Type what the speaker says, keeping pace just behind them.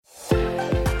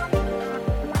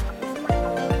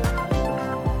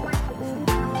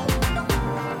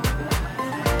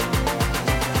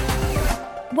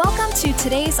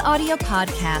today's audio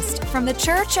podcast from the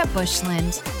Church at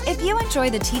Bushland. If you enjoy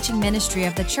the teaching ministry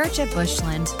of the Church at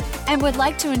Bushland and would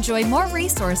like to enjoy more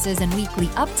resources and weekly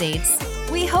updates,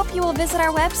 we hope you will visit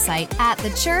our website at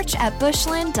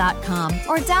thechurchatbushland.com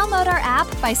or download our app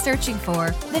by searching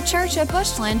for The Church at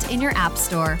Bushland in your app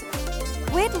store.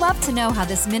 We'd love to know how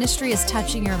this ministry is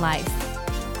touching your life.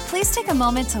 Please take a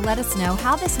moment to let us know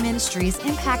how this ministry is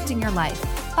impacting your life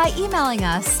by emailing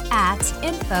us at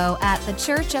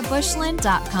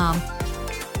info@thechurchatbushland.com.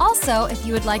 Also, if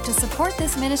you would like to support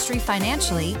this ministry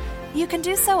financially, you can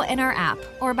do so in our app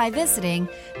or by visiting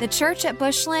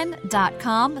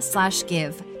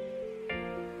thechurchatbushland.com/give.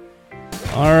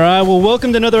 All right, well,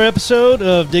 welcome to another episode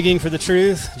of Digging for the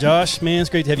Truth. Josh, man, it's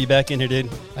great to have you back in here, dude.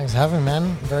 Thanks for having me, man.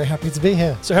 I'm very happy to be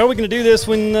here. So how are we going to do this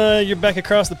when you're back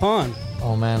across the pond?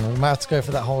 Oh, man, we might have to go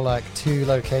for that whole, two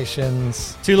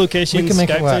locations. Two locations, we can make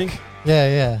Skype it work. thing?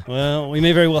 Yeah. Well, we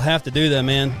may very well have to do that,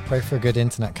 man. Pray for a good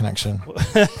internet connection.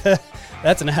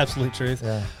 That's an absolute truth.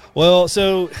 Yeah. Well,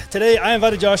 so today I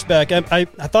invited Josh back. I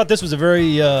thought this was a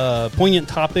very poignant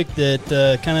topic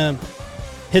that kind of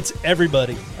hits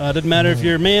everybody. Doesn't matter if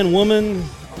you're a man, woman,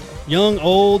 young,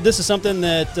 old. This is something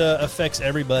that affects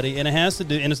everybody, and it has to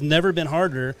do. And it's never been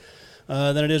harder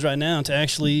than it is right now to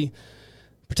actually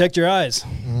protect your eyes.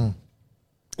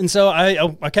 And so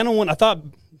I thought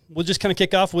we'll just kind of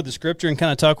kick off with the scripture and kind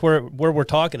of talk where we're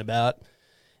talking about,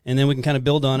 and then we can kind of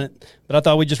build on it. But I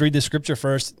thought we'd just read the scripture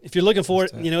first. If you're looking for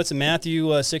it, it's in Matthew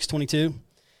 6:22.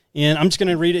 And I'm just going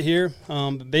to read it here.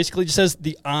 Basically, it just says,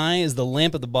 the eye is the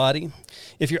lamp of the body.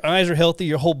 If your eyes are healthy,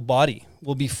 your whole body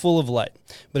will be full of light.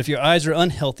 But if your eyes are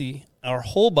unhealthy, our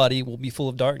whole body will be full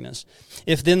of darkness.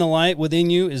 If then the light within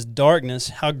you is darkness,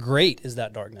 how great is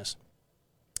that darkness?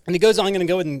 And he goes on, I'm going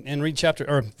to go and read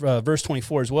verse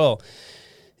 24 as well.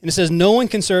 And it says, no one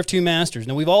can serve two masters.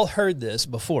 Now, we've all heard this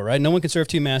before, right? No one can serve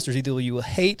two masters. Either you will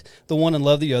hate the one and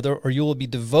love the other, or you will be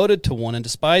devoted to one and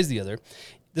despise the other.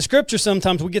 The scripture,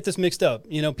 sometimes we get this mixed up.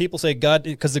 People say God,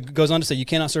 because it goes on to say you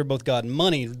cannot serve both God and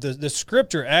money. The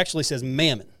scripture actually says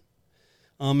mammon.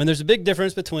 And there's a big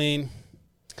difference between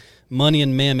money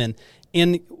and mammon.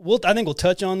 And I think we'll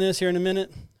touch on this here in a minute.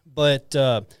 But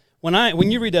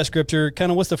when you read that scripture,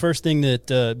 kind of what's the first thing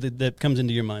that comes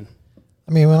into your mind?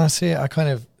 I mean, when I see it, I kind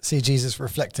of see Jesus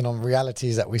reflecting on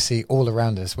realities that we see all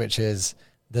around us, which is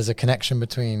there's a connection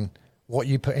between what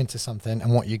you put into something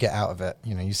and what you get out of it.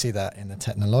 You see that in the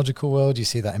technological world, you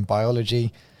see that in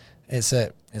biology. It's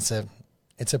a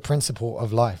principle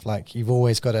of life. Like, you've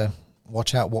always got to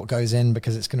watch out what goes in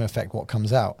because it's going to affect what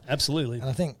comes out. Absolutely. And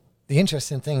I think the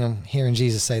interesting thing I'm hearing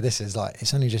Jesus say this is,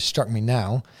 it's only just struck me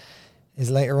now, is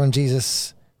later on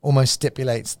Jesus almost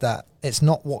stipulates that it's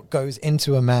not what goes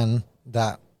into a man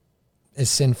that is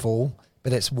sinful,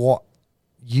 but it's what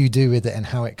you do with it and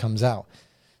how it comes out.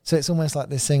 So it's almost like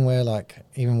this thing where,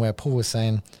 even where Paul was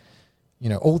saying,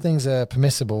 all things are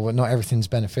permissible, but not everything's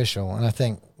beneficial. And I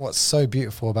think what's so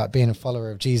beautiful about being a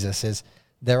follower of Jesus is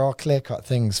there are clear-cut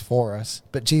things for us,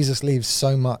 but Jesus leaves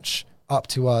so much up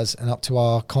to us and up to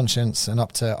our conscience and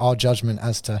up to our judgment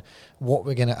as to what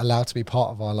we're going to allow to be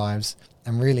part of our lives.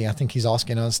 And really, I think he's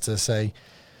asking us to say,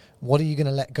 what are you going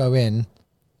to let go in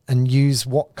and use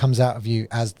what comes out of you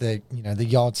as the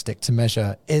yardstick to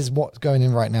measure, is what's going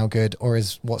in right now good, or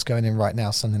is what's going in right now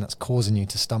something that's causing you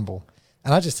to stumble?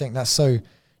 And I just think that's so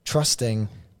trusting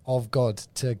of God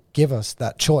to give us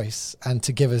that choice and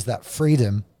to give us that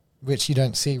freedom, which you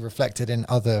don't see reflected in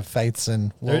other faiths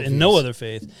and worldviews. In no other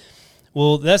faith.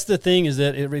 Well, that's the thing, is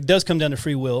that it does come down to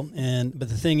free will, but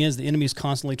the thing is, the enemy is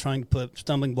constantly trying to put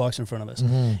stumbling blocks in front of us.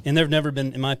 And there have never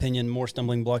been, in my opinion, more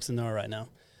stumbling blocks than there are right now.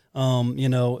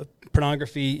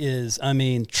 Pornography is,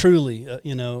 truly,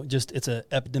 it's an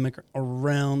epidemic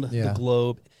around the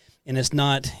globe. And it's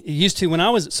not, it used to, when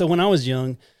I was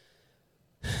young,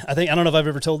 I don't know if I've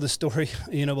ever told this story,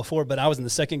 before, but I was in the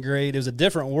second grade. It was a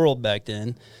different world back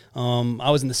then.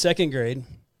 I was in the second grade.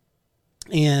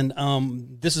 And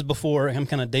this is before, I'm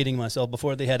kind of dating myself,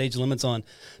 before they had age limits on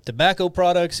tobacco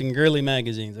products and girly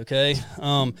magazines, okay?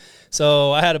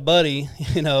 So I had a buddy,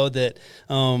 that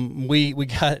we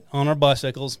got on our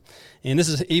bicycles, and this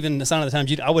is even the sign of the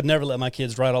times, I would never let my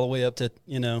kids ride all the way up to,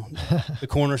 the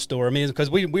corner store. Because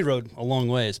we rode a long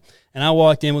ways. And I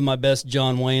walked in with my best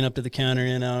John Wayne up to the counter,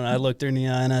 and I looked her in the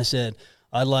eye, and I said,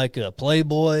 I'd like a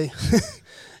Playboy,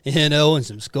 and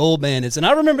some Skull Bandits. And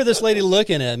I remember this lady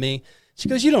looking at me. She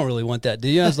goes, you don't really want that, do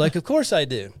you? I was like, of course I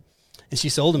do. And she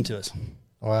sold them to us.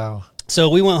 Wow. So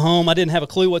we went home. I didn't have a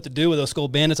clue what to do with those Skull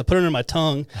Bandits. I put it under my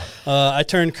tongue. I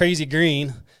turned crazy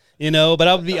green, but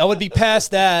I would be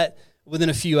past that within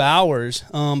a few hours.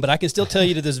 But I can still tell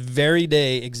you to this very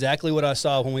day exactly what I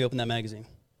saw when we opened that magazine.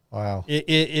 Wow.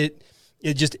 It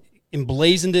just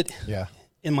emblazoned it Yeah.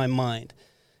 in my mind.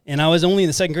 And I was only in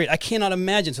the second grade. I cannot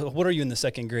imagine. So what are you in the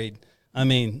second grade? I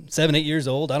mean, 7, 8 years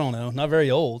old. I don't know. Not very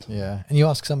old. Yeah. And you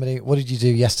ask somebody, what did you do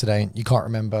yesterday? You can't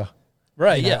remember.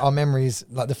 Right. You know, Yeah. Our memories,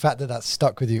 like the fact that that's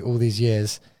stuck with you all these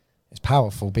years, is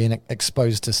powerful, being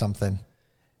exposed to something.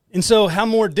 And so how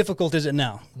more difficult is it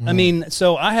now? I mean,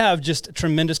 so I have just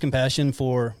tremendous compassion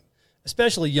for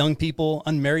especially young people,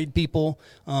 unmarried people,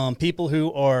 people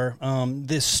who are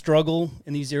this struggle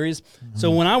in these areas.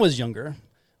 So when I was younger,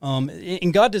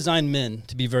 and God designed men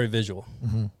to be very visual.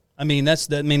 I mean,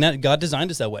 that God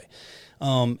designed us that way.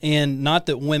 And not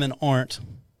that women aren't,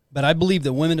 but I believe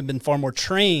that women have been far more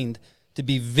trained to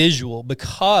be visual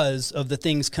because of the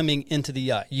things coming into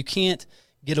the eye. You can't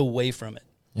get away from it.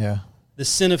 Yeah. The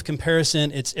sin of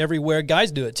comparison, it's everywhere.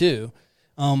 Guys do it too.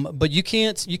 But you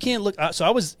can't look. So I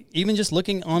was even just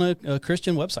looking on a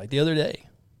Christian website the other day.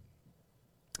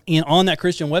 And on that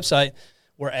Christian website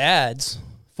were ads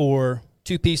for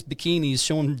 2-piece bikinis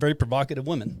showing very provocative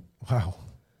women. Wow.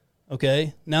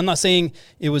 Okay. Now, I'm not saying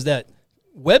it was that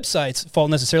website's fault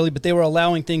necessarily, but they were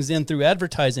allowing things in through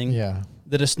advertising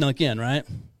that have snuck in, right?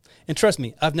 And trust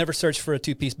me, I've never searched for a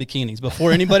 2-piece bikinis.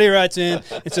 Before anybody writes in,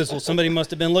 it says, well, somebody must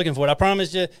have been looking for it. I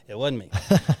promise you, it wasn't me.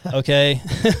 Okay?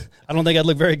 I don't think I'd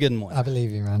look very good in one. I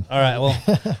believe you, man. All right. Well,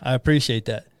 I appreciate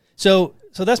that. So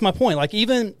that's my point. Like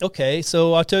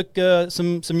so I took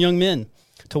some young men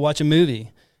to watch a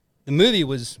movie. The movie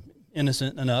was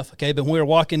innocent enough, okay? But when we were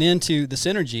walking into the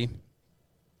Synergy,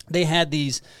 they had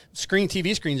these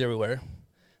TV screens everywhere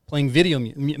playing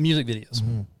music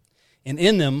videos. And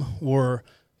in them were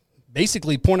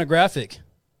basically pornographic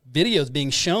videos being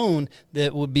shown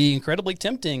that would be incredibly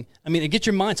tempting. I mean, it gets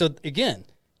your mind. So again,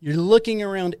 you're looking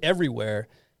around everywhere,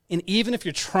 and even if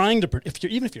you're trying to protect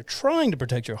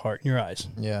your heart and your eyes,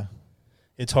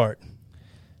 it's hard.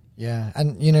 Yeah,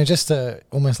 and just to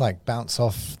almost like bounce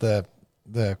off the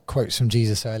quotes from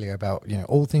Jesus earlier about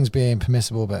all things being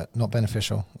permissible but not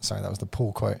beneficial. Sorry, that was the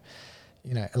Paul quote.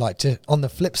 On the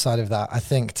flip side of that, I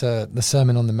think to the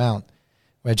Sermon on the Mount,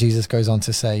 where Jesus goes on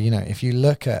to say, if you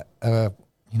look at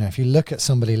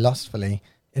somebody lustfully,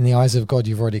 in the eyes of God,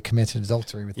 you've already committed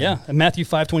adultery with them. Yeah, in Matthew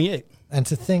 5:28. And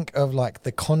to think of like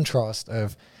the contrast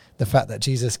of the fact that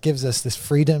Jesus gives us this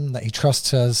freedom, that he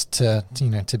trusts us to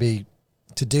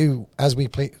do as we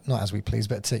please, not as we please,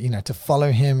 but to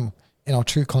follow him in our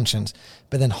true conscience,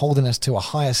 but then holding us to a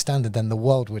higher standard than the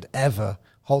world would ever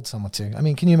hold someone to. I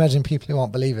mean, can you imagine people who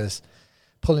aren't believers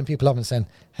pulling people up and saying,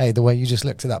 hey, the way you just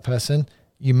looked at that person,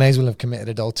 you may as well have committed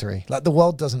adultery. Like, the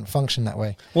world doesn't function that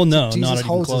way. Well, no, so Jesus not even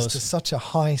holds close. us to such a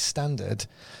high standard,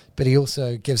 but he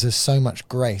also gives us so much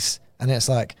grace. And it's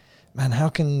like, man, how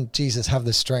can Jesus have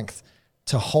the strength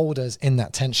to hold us in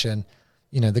that tension?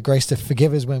 The grace to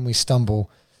forgive us when we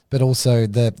stumble, but also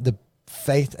the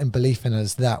faith and belief in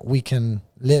us that we can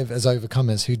live as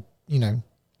overcomers who,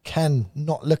 can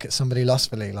not look at somebody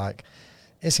lustfully. Like,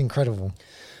 it's incredible.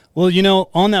 Well,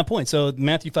 on that point, so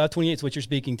Matthew 5:28 is what you're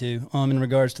speaking to in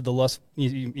regards to the lust.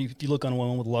 If you look on a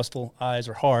woman with lustful eyes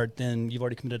or heart, then you've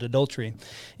already committed adultery.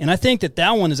 And I think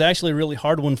that one is actually a really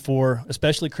hard one for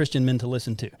especially Christian men to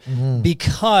listen to,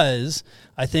 because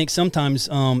I think sometimes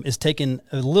it's taken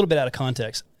a little bit out of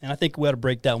context. And I think we ought to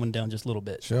break that one down just a little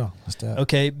bit. Sure, let's do it.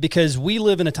 Okay, because we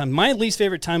live in a time, my least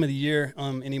favorite time of the year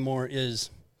anymore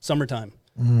is summertime.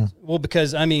 Well,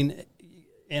 because, I mean,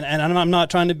 and I'm not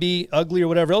trying to be ugly or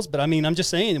whatever else, but I mean, I'm just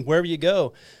saying, wherever you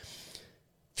go,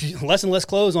 less and less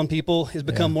clothes on people has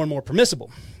become more and more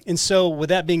permissible. And so with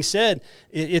that being said,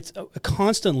 it's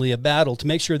constantly a battle to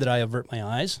make sure that I avert my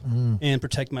eyes and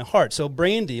protect my heart. So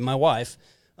Brandy, my wife,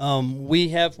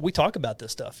 we talk about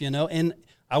this stuff, and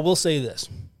I will say this.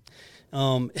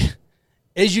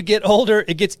 As you get older,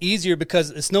 it gets easier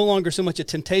because it's no longer so much a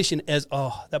temptation as,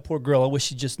 oh, that poor girl, I wish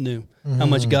she just knew how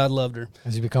much God loved her.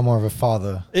 As you become more of a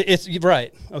father. It's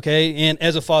right, okay? And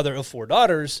as a father of 4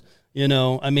 daughters,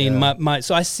 I mean,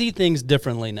 so I see things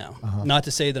differently now. Not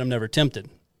to say that I'm never tempted.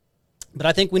 But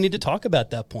I think we need to talk about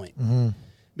that point.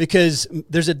 Because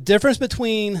there's a difference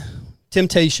between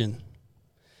temptation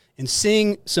and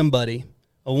seeing somebody,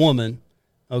 a woman,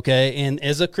 okay, and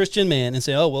as a Christian man, and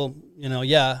say, oh, well,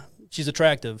 she's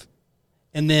attractive,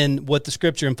 and then what the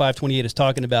scripture in 5:28 is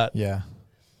talking about. Yeah.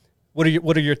 What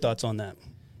are your thoughts on that?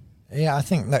 Yeah, I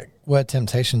think that word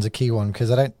temptation is a key one, because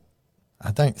I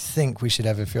don't think we should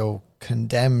ever feel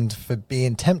condemned for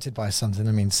being tempted by something.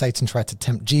 I mean, Satan tried to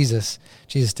tempt Jesus.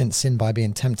 Jesus didn't sin by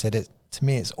being tempted. To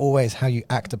me, it's always how you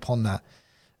act upon that.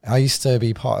 I used to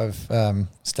be part of,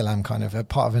 still am kind of, a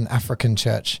part of an African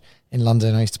church in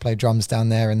London. I used to play drums down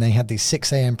there, and they had these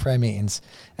 6 a.m. prayer meetings.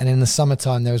 And in the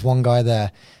summertime, there was one guy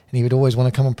there, and he would always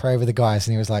want to come and pray over the guys.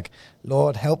 And he was like,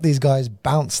 Lord, help these guys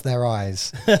bounce their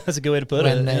eyes. That's a good way to put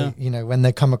when it. they, Yeah. you know, when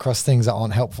they come across things that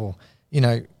aren't helpful. You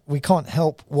know, we can't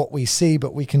help what we see,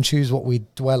 but we can choose what we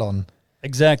dwell on.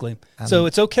 Exactly. So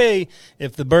it's okay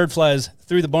if the bird flies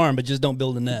through the barn, but just don't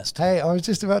build a nest. Hey, I was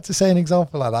just about to say an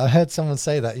example like that. I heard someone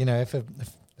say that, you know, if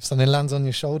something lands on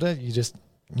your shoulder, you just,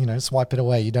 you know, swipe it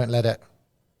away. You don't let it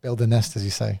build a nest, as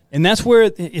you say. And that's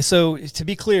where, so to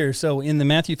be clear, so in the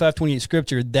Matthew 5:28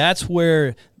 scripture, that's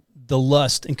where the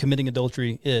lust in committing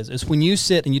adultery is. It's when you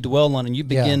sit and you dwell on and you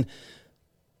begin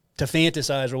to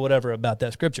fantasize or whatever about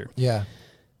that scripture. Yeah.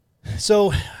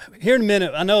 So here in a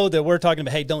minute, I know that we're talking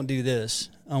about, hey, don't do this.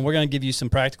 We're going to give you some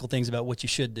practical things about what you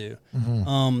should do.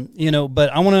 You know,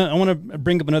 but I want to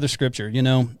bring up another scripture, you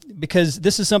know, because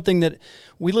this is something that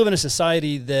we live in a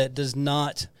society that does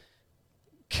not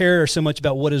care so much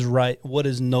about what is right, what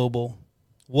is noble,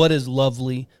 what is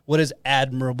lovely, what is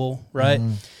admirable, right?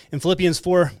 In Philippians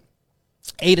 4:8,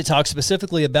 it talks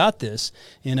specifically about this,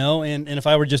 you know, and if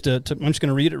I were just I'm just going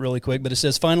to read it really quick, but it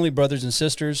says, finally, brothers and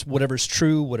sisters, whatever is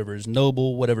true, whatever is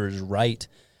noble, whatever is right,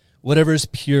 whatever is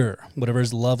pure, whatever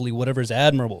is lovely, whatever is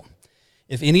admirable,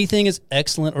 if anything is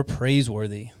excellent or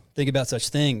praiseworthy, think about such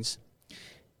things.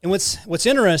 And what's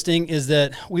interesting is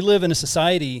that we live in a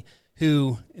society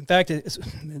who, in fact,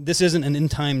 this isn't an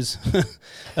end times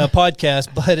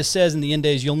podcast, but it says in the end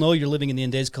days, you'll know you're living in the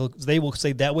end days because they will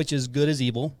say that which is good is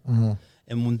evil,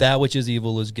 and that which is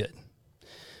evil is good.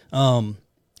 And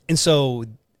so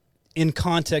in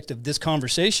context of this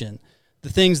conversation, the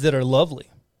things that are lovely,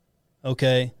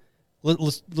 okay,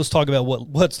 let's talk about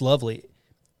what's lovely.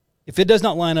 If it does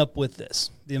not line up with this,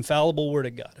 the infallible word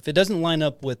of God, if it doesn't line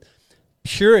up with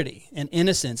purity and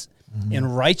innocence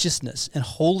and righteousness and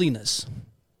holiness,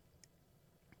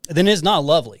 then it's not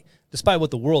lovely, despite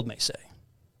what the world may say.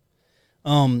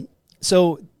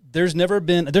 So there's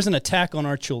an attack on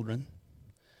our children,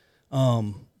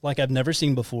 like I've never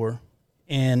seen before,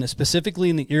 and specifically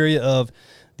in the area of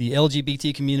the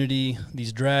LGBT community,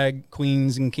 these drag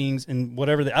queens and kings and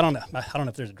whatever. I don't know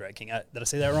if there's a drag king. Did I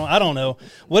say that wrong? I don't know.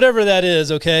 Whatever that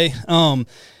is, okay.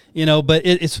 You know, but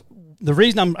it's the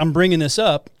reason I'm bringing this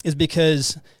up is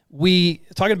because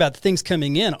talking about things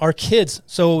coming in, our kids,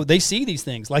 so they see these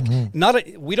things. Like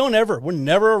we're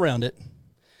never around it.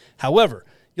 However,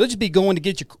 you'll just be going to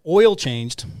get your oil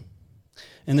changed,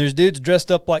 and there's dudes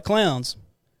dressed up like clowns,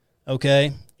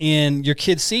 okay? And your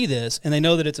kids see this, and they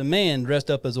know that it's a man dressed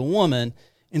up as a woman.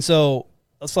 And so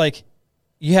it's like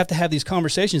you have to have these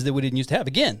conversations that we didn't used to have.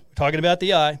 Again, we're talking about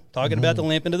the eye, talking about the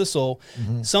lamp into the soul.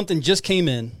 Something just came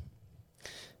in.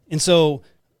 And so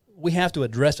we have to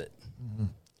address it,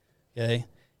 okay?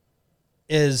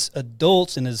 As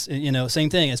adults and as, you know, same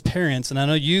thing, as parents, and I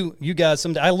know you guys,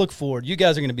 someday, I look forward, you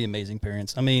guys are going to be amazing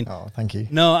parents. I mean. Oh, thank you.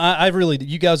 No, I really,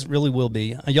 you guys really will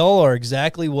be. Y'all are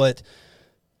exactly y'all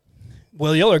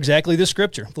are exactly this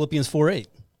scripture, Philippians 4:8.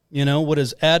 You know, what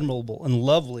is admirable and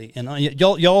lovely. And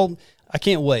y'all, I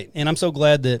can't wait. And I'm so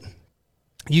glad that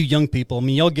you young people, I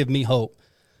mean, y'all give me hope,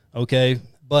 okay?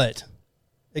 But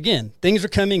again, things are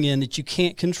coming in that you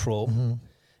can't control.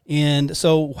 And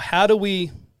so how do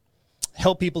we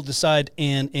help people decide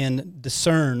and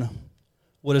discern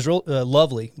what is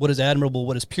lovely, what is admirable,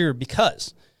 what is pure?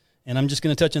 Because, and I'm just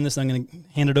going to touch on this, and I'm going to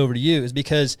hand it over to you, is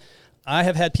because I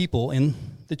have had people in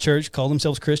the church call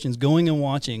themselves Christians going and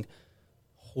watching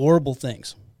horrible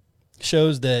things,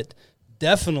 shows that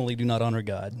definitely do not honor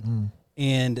God,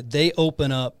 and they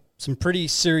open up some pretty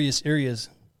serious areas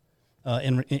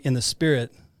in the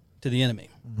spirit to the enemy.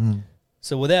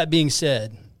 So with that being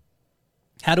said,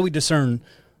 how do we discern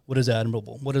what is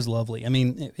admirable, what is lovely? I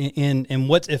mean, and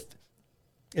what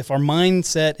if our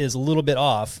mindset is a little bit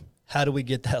off? How do we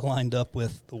get that lined up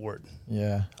with the word?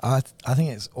 Yeah, I think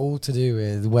it's all to do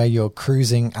with where your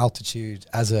cruising altitude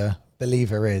as a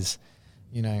believer is.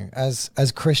 You know, as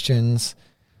Christians,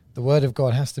 the word of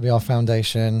God has to be our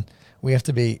foundation. We have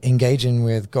to be engaging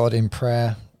with God in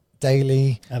prayer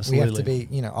daily. Absolutely. We have to be,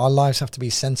 you know, our lives have to be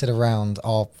centered around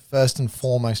our first and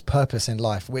foremost purpose in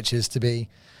life, which is to be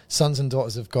sons and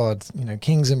daughters of God, you know,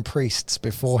 kings and priests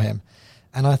before him.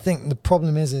 And I think the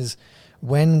problem is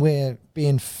when we're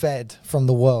being fed from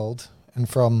the world and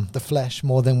from the flesh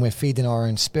more than we're feeding our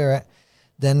own spirit,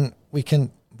 then we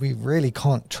really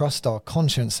can't trust our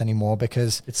conscience anymore,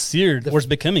 because it's seared, or it's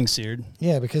becoming seared.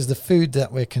 Yeah, because the food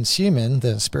that we're consuming,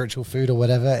 the spiritual food or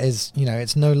whatever, is, you know,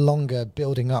 it's no longer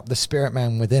building up the spirit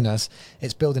man within us.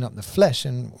 It's building up the flesh.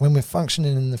 And when we're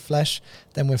functioning in the flesh,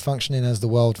 then we're functioning as the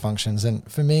world functions.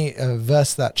 And for me, a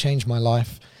verse that changed my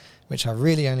life, which I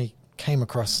really only came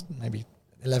across maybe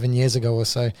 11 years ago or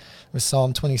so, was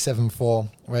Psalm 27:4,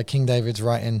 where King David's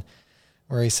writing,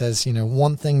 where he says,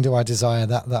 one thing do I desire,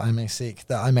 that I may seek,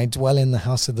 that I may dwell in the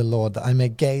house of the Lord, that I may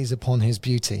gaze upon his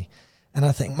beauty. And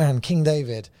I think, man, King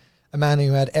David, a man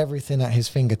who had everything at his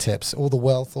fingertips, all the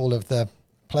wealth, all of the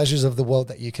pleasures of the world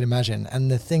that you can imagine.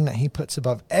 And the thing that he puts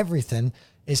above everything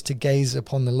is to gaze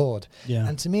upon the Lord. Yeah.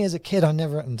 And to me as a kid, I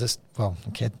never understood,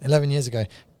 11 years ago,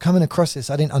 coming across this,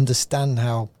 I didn't understand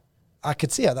how, I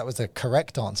could see how that was the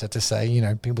correct answer to say.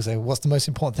 People say, what's the most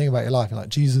important thing about your life? And like,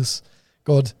 Jesus,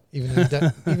 God,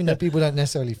 even though people don't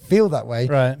necessarily feel that way,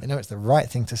 right. They know it's the right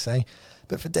thing to say.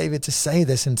 But for David to say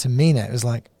this and to mean it was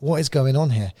like, what is going on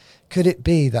here? Could it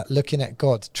be that looking at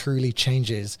God truly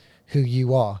changes who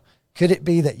you are? Could it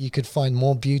be that you could find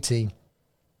more beauty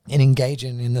in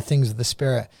engaging in the things of the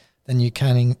Spirit than you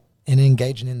can in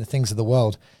engaging in the things of the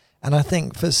world? And I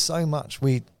think for so much,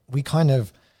 we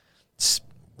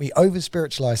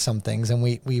over-spiritualize some things, and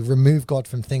we remove God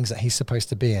from things that he's supposed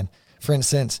to be in. For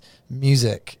instance,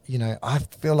 music. I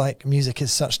feel like music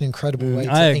is such an incredible way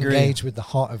to engage with the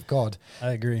heart of God.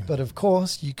 I agree. But of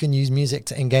course, you can use music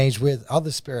to engage with other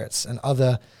spirits and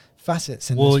other facets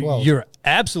in this world. Well, you're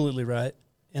absolutely right.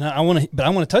 And I want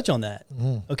to touch on that.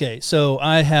 Mm-hmm. Okay, so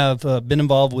I have been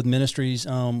involved with ministries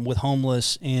with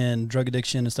homeless and drug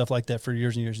addiction and stuff like that for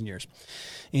years and years and years.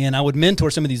 And I would mentor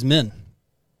some of these men.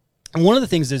 And one of the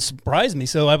things that surprised me,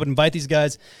 so I would invite these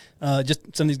guys,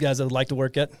 just some of these guys I would like to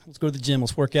work at. Let's go to the gym.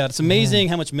 Let's work out. It's amazing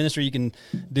how much ministry you can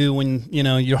do when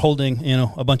you're holding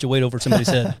a bunch of weight over somebody's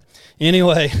head.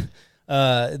 Anyway,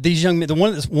 these young men,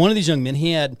 one of these young men,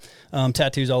 he had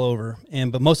tattoos all over,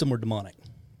 but most of them were demonic.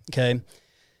 Okay,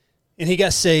 and he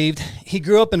got saved. He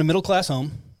grew up in a middle class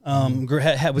home.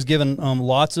 Was given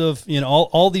lots of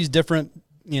all these different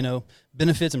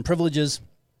benefits and privileges.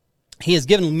 He has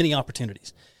given many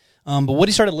opportunities. But what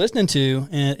he started listening to,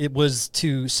 and it was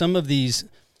to some of these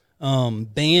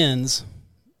bands.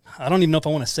 I don't even know if I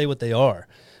want to say what they are.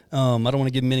 I don't want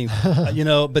to give them any,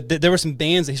 but there were some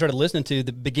bands that he started listening to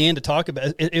that began to talk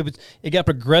about it. It got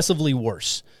progressively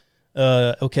worse.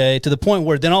 To the point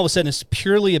where then all of a sudden it's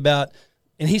purely about,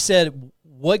 and he said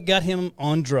what got him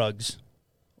on drugs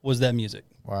was that music.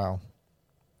 Wow.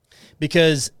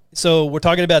 Because, so we're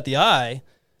talking about the eye,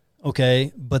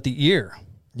 but the ear.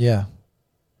 Yeah.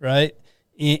 Right?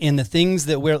 And the things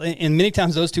that and many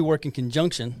times those two work in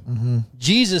conjunction. Mm-hmm.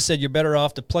 Jesus said you're better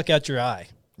off to pluck out your eye.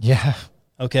 Yeah.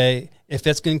 Okay? If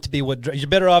that's going to be you're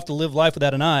better off to live life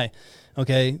without an eye, or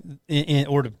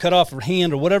to cut off a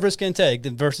hand or whatever it's going to take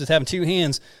versus having two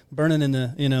hands burning in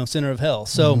the center of hell.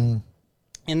 So,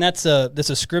 and that's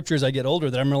a scripture as I get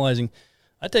older that I'm realizing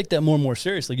I take that more and more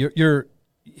seriously.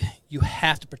 You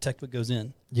have to protect what goes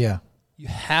in. Yeah. You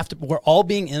have to. We're all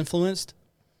being influenced.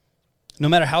 No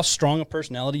matter how strong a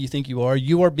personality you think you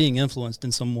are being influenced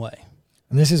in some way.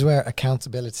 And this is where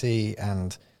accountability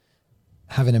and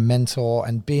having a mentor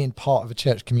and being part of a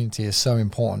church community is so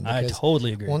important. I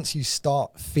totally agree. Once you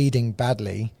start feeding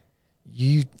badly,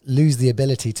 you lose the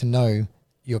ability to know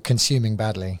you're consuming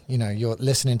badly. You're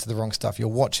listening to the wrong stuff. You're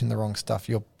watching the wrong stuff.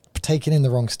 You're taking in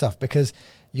the wrong stuff because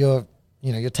you're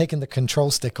taking the control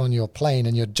stick on your plane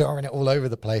and you're jarring it all over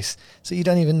the place. So you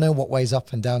don't even know what way's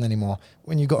up and down anymore.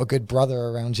 When you've got a good brother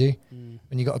around you,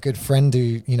 when you've got a good friend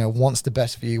who, wants the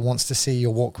best for you, wants to see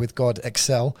your walk with God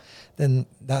excel, then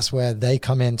that's where they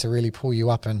come in to really pull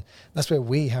you up. And that's where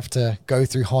we have to go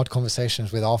through hard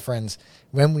conversations with our friends.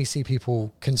 When we see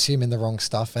people consuming the wrong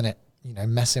stuff and it,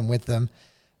 messing with them,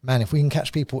 man, if we can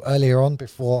catch people earlier on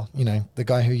before, the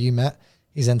guy who you met,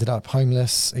 he's ended up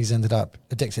homeless. He's ended up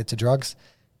addicted to drugs.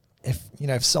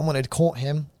 If someone had caught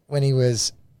him when he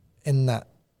was in that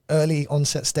early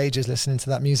onset stages listening to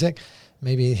that music,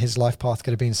 maybe his life path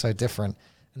could have been so different.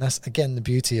 And that's, again, the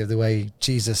beauty of the way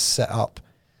Jesus set up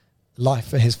life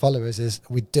for his followers is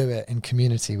we do it in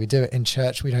community. We do it in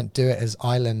church. We don't do it as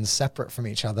islands separate from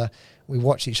each other. We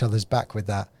watch each other's back with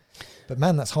that. But,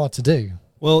 man, that's hard to do.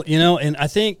 Well, and I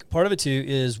think part of it, too,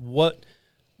 is what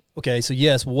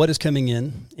is coming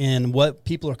in and what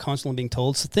people are constantly being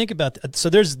told. So think about that. So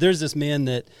there's this man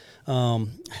that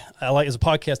I like, as a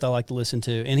podcast I like to listen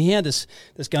to, and he had this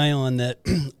guy on that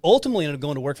ultimately ended up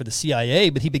going to work for the CIA,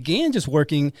 but he began just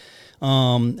working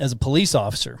as a police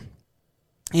officer.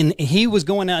 And he was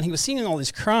going out and he was seeing all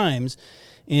these crimes.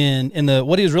 And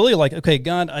what he was really like, okay,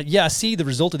 God, I see the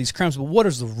result of these crimes, but what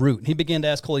is the root? And he began to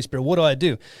ask Holy Spirit, what do I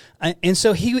do? And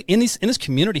so he in this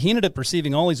community, he ended up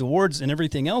receiving all these awards and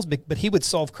everything else, but he would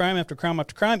solve crime after crime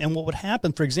after crime. And what would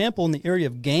happen, for example, in the area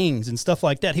of gangs and stuff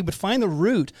like that, he would find the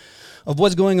root of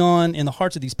what's going on in the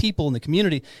hearts of these people in the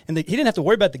community. And he didn't have to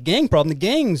worry about the gang problem. The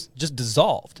gangs just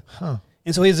dissolved. Huh.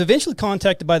 And so he was eventually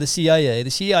contacted by the CIA. The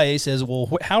CIA says, well,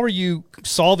 how are you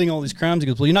solving all these crimes? He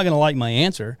goes, well, you're not going to like my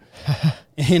answer.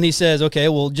 And he says, okay,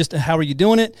 well, just how are you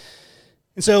doing it?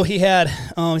 And so he said,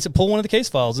 pull one of the case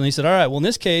files. And he said, all right, well, in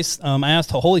this case, I asked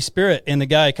the Holy Spirit, and the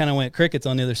guy kind of went crickets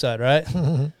on the other side,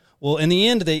 right? Well, in the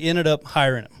end, they ended up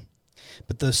hiring him.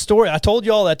 But the story, I told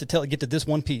you all that to get to this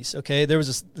one piece, okay? There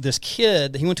was this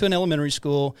kid, he went to an elementary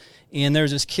school, and there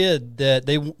was this kid that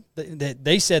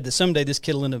they said that someday this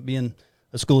kid will end up being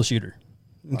a school shooter,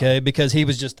 okay? Wow. Because he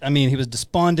was he was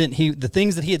despondent. The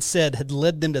things that he had said had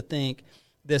led them to think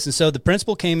this. And so the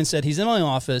principal came and said, he's in my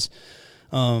office.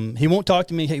 He won't talk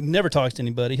to me. He never talks to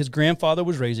anybody. His grandfather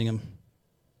was raising him.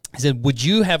 He said, would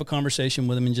you have a conversation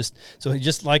with him? And he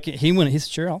said,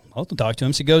 sure, I'll talk to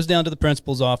him. So he goes down to the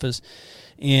principal's office,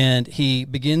 and he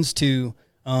begins to,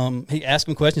 he asks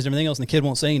him questions and everything else, and the kid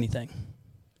won't say anything.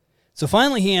 So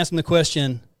finally he asked him the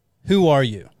question, who are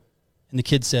you? And the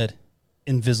kid said,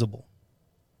 invisible.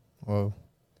 Whoa.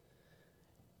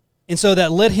 And so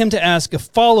that led him to ask a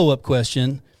follow-up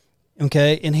question,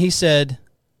 okay? And he said,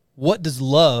 what does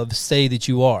love say that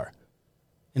you are?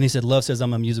 And he said, love says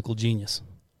I'm a musical genius.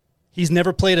 He's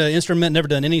never played an instrument, never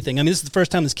done anything. I mean, this is the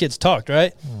first time this kid's talked,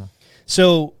 right? Yeah.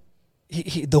 So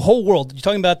the whole world, you're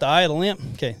talking about the eye of the lamp?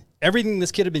 Okay. Everything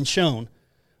this kid had been shown,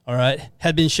 all right,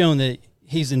 had been shown that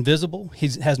he's invisible, he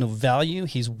has no value,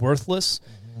 he's worthless,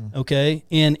 okay?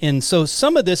 And so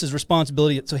some of this is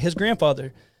responsibility. So his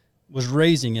grandfather was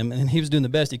raising him, and he was doing the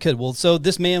best he could. Well, so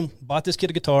this man bought this kid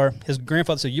a guitar. His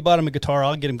grandfather said, you bought him a guitar,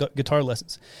 I'll get him guitar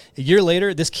lessons. A year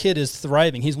later, this kid is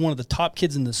thriving. He's one of the top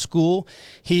kids in the school.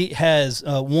 He has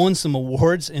won some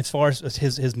awards as far as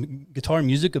his guitar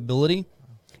music ability.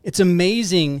 It's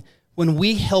amazing when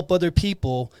we help other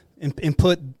people and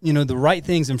put the right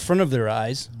things in front of their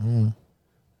eyes,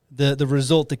 the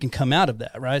result that can come out of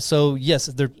that, right? So, yes,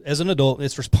 as an adult,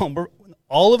 it's responsible.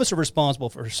 All of us are responsible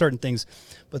for certain things,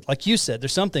 but like you said,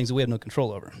 there's some things that we have no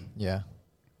control over. Yeah.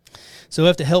 So we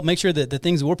have to help make sure that the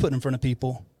things that we're putting in front of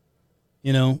people,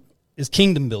 is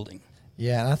kingdom building.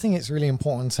 Yeah, and I think it's really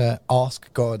important to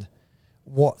ask God,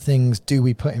 what things do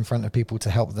we put in front of people to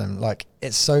help them? Like,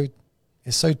 it's so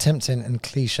tempting and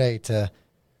cliche to,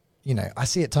 I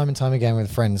see it time and time again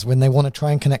with friends when they want to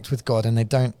try and connect with God and they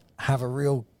don't have a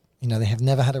real, they have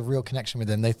never had a real connection with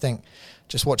him. They think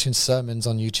just watching sermons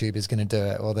on YouTube is going to do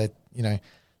it, or they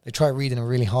try reading a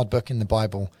really hard book in the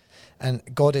Bible. And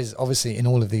God is obviously in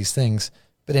all of these things,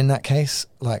 but in that case,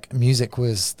 like, music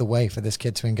was the way for this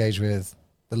kid to engage with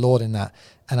the Lord in that.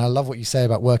 And I love what you say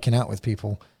about working out with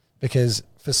people, because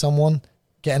for someone,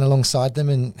 getting alongside them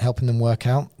and helping them work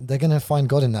out, they're going to find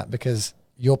God in that, because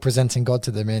you're presenting God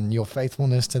to them in your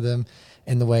faithfulness to them,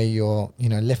 in the way you're,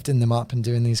 lifting them up and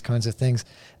doing these kinds of things.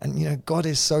 And, God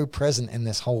is so present in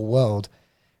this whole world.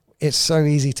 It's so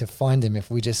easy to find him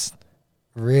if we just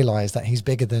realize that he's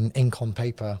bigger than ink on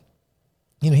paper.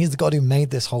 He's the God who made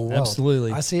this whole world.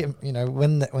 Absolutely. I see him,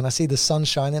 when I see the sun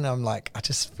shining, I'm like, I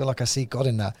just feel like I see God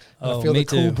in that. Oh, I feel the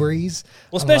cool too. breeze.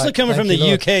 Well, especially coming from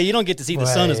the UK, you don't get to see the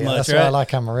sun as much, that's right? That's why I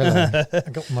like Amarillo. I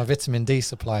got my vitamin D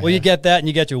supply. Well, here. you get that, and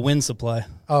you got your wind supply.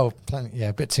 Oh, plenty, yeah,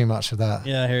 a bit too much of that.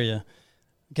 Yeah, I hear you.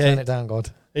 Okay. Turn it down, God.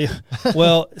 Yeah.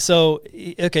 Well, so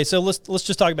let's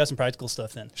just talk about some practical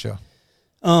stuff then. Sure.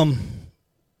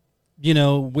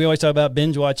 We always talk about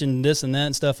binge watching this and that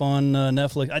and stuff on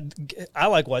Netflix.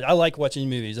 I like watching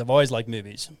movies. I've always liked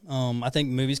movies. I think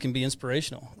movies can be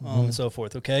inspirational and so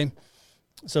forth. Okay,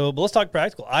 but let's talk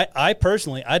practical. I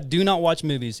personally do not watch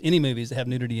any movies that have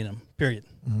nudity in them. Period.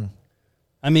 Mm-hmm.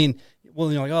 I mean,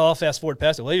 I'll fast forward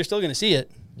past it. Well, you're still going to see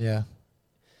it. Yeah.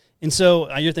 And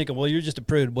so you're thinking, well, you're just a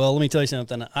prude. Well, let me tell you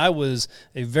something. I was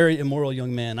a very immoral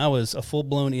young man. I was a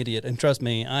full-blown idiot. And trust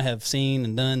me, I have seen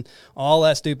and done all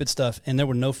that stupid stuff, and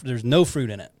there's no fruit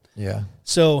in it. Yeah.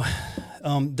 So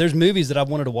there's movies that I've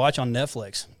wanted to watch on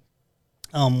Netflix.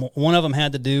 One of them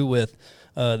had to do with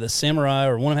the samurai,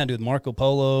 or one of them had to do with Marco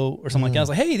Polo or something like that. I was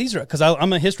like, hey, these are – because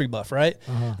I'm a history buff, right?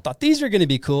 I thought these are going to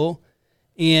be cool.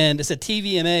 And it said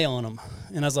TVMA on them.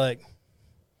 And I was like –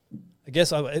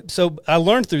 so I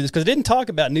learned through this, because it didn't talk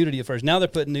about nudity at first. Now they're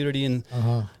putting nudity in.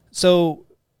 So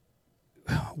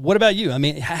what about you? I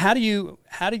mean, how do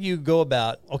you go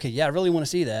about, okay, yeah, I really want to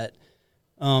see that.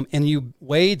 And you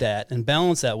weigh that and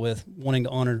balance that with wanting to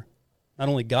honor not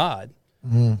only God,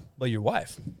 but your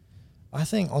wife. I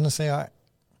think, honestly, I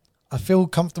feel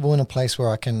comfortable in a place where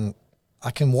I can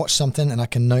watch something, and I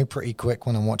can know pretty quick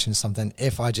when I'm watching something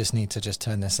if I just need to just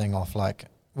turn this thing off. Like,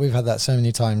 we've had that so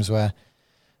many times where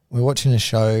we're watching a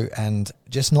show and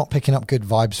just not picking up good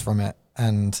vibes from it.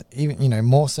 And even,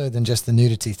 more so than just the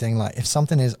nudity thing, like if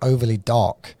something is overly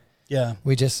dark, Yeah.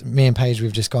 Me and Paige,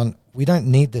 we've just gone, we don't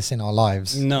need this in our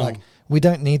lives. No. Like, we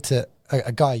don't need to,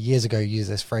 a guy years ago used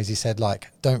this phrase. He said, like,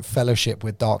 don't fellowship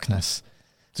with darkness.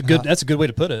 That's a good way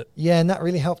to put it. Yeah, and that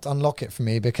really helped unlock it for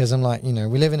me, because I'm like, we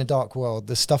live in a dark world.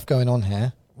 There's stuff going on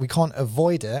here. We can't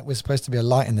avoid it. We're supposed to be a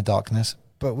light in the darkness,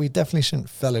 but we definitely shouldn't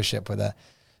fellowship with it.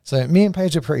 So me and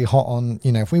Paige are pretty hot on,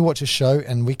 if we watch a show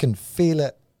and we can feel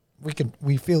it,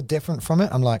 we feel different from it.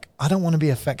 I'm like, I don't want to be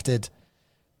affected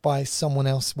by someone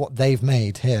else, what they've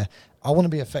made here. I want to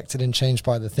be affected and changed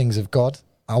by the things of God.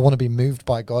 I want to be moved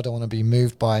by God. I want to be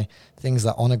moved by things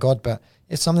that honor God. But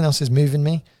if something else is moving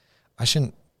me, I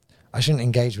shouldn't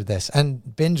engage with this.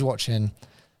 And binge watching,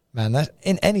 man, that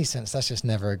in any sense, that's just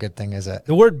never a good thing, is it?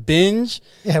 The word binge,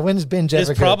 when's binge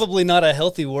ever is probably not a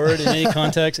healthy word in any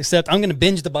context, except I'm going to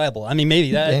binge the Bible. I mean,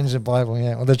 maybe that. Binge the Bible,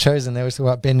 yeah. Well, The Chosen, they always talk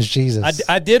about binge Jesus.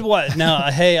 I did what? Now,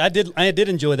 hey, I did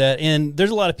enjoy that. And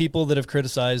there's a lot of people that have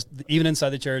criticized, even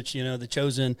inside the church, The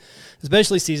Chosen,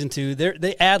 especially season 2.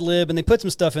 They ad-lib and they put some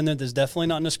stuff in there that's definitely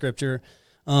not in the scripture.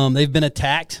 They've been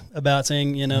attacked about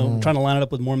saying, trying to line it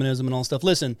up with Mormonism and all stuff.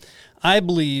 Listen, I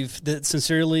believe that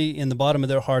sincerely in the bottom of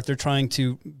their heart, they're trying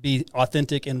to be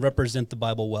authentic and represent the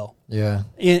Bible well. Yeah.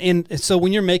 And so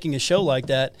when you're making a show like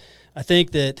that, I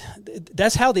think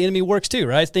that's how the enemy works too,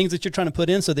 right? Things that you're trying to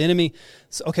put in. So the enemy,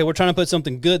 okay, we're trying to put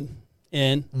something good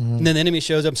in, and then the enemy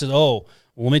shows up and says, oh,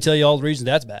 well, let me tell you all the reasons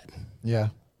that's bad. Yeah.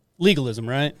 Legalism,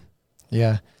 right?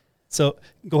 Yeah. So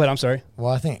go ahead. I'm sorry.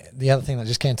 Well, I think the other thing that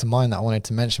just came to mind that I wanted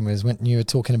to mention was when you were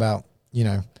talking about,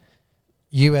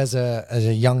 you as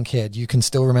a young kid, you can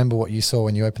still remember what you saw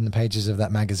when you opened the pages of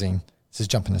that magazine. This is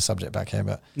jumping the subject back here,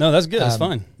 but no, that's good. That's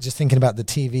fine. Just thinking about the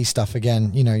TV stuff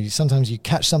again, sometimes you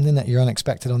catch something that you're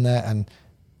unexpected on there, and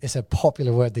it's a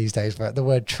popular word these days, but the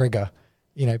word trigger,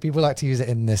 people like to use it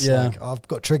in this, like, oh, I've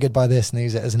got triggered by this, and they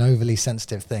use it as an overly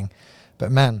sensitive thing.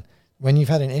 But man, when you've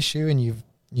had an issue and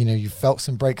you've felt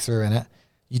some breakthrough in it,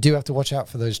 you do have to watch out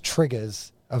for those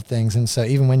triggers of things. And so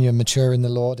even when you're mature in the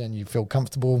Lord and you feel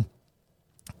comfortable,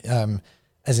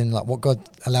 as in like what God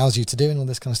allows you to do and all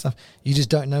this kind of stuff, you just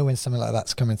don't know when something like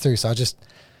that's coming through. So I just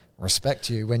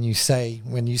respect you when you see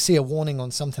a warning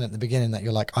on something at the beginning that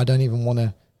you're like, I don't even want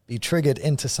to be triggered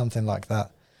into something like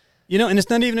that. And it's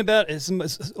not even about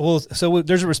so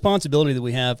there's a responsibility that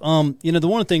we have. The one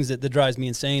of the things that drives me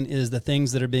insane is the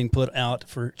things that are being put out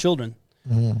for children.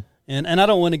 Mm-hmm. And I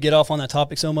don't want to get off on that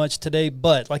topic so much today,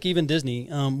 but like even Disney,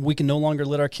 we can no longer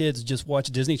let our kids just watch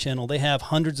Disney Channel. They have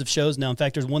hundreds of shows now. In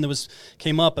fact, there's one that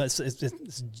came up.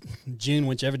 It's June,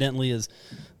 which evidently is,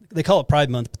 they call it Pride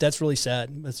Month, but that's really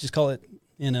sad. Let's just call it,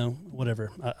 whatever.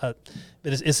 But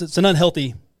it's an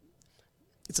unhealthy.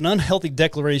 It's an unhealthy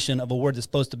declaration of a word that's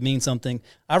supposed to mean something.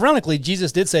 Ironically,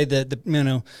 Jesus did say that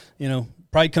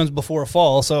pride comes before a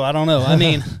fall. So I don't know. I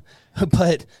mean,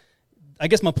 but I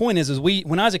guess my point is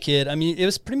when I was a kid, I mean, it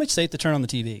was pretty much safe to turn on the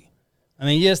TV. I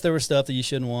mean, yes, there was stuff that you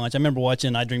shouldn't watch. I remember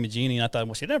watching I Dream of Jeannie, and I thought,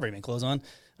 well, she'd never even clothes on.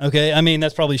 Okay, I mean,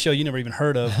 that's probably a show you never even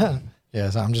heard of.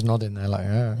 Yeah, so I'm just nodding there like,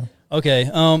 yeah. Okay,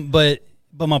 but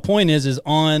my point is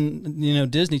on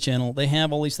Disney Channel, they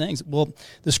have all these things. Well,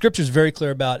 the scripture is very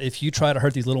clear about if you try to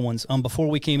hurt these little ones.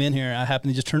 Before we came in here, I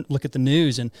happened to just look at the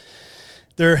news, and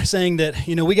they're saying that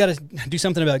we got to do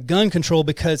something about gun control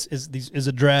because is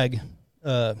a drag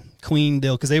queen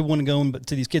deal, because they want to go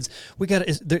to these kids.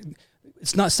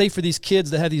 It's not safe for these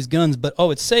kids that have these guns, but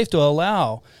it's safe to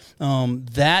allow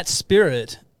that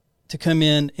spirit to come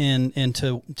in and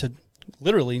to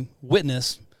literally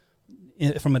witness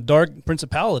from a dark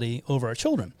principality over our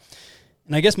children.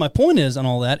 And I guess my point is on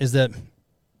all that is that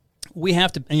we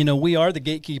have to, we are the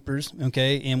gatekeepers,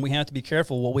 okay, and we have to be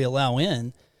careful what we allow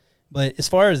in. But as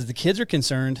far as the kids are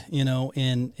concerned,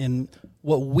 and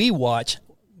what we watch,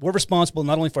 we're responsible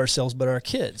not only for ourselves, but our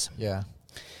kids. Yeah.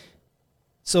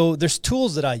 So there's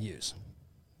tools that I use,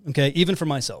 okay, even for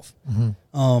myself.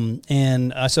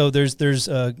 Mm-hmm. So there's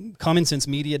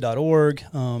commonsensemedia.org,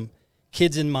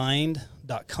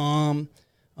 kidsinmind.com.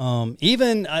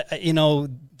 Even,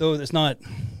 though it's not,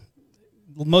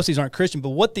 most of these aren't Christian, but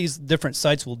what these different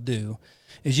sites will do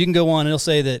is you can go on and it'll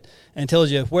say that, and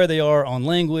tells you where they are on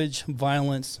language,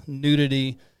 violence,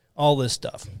 nudity, all this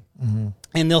stuff. Mm-hmm.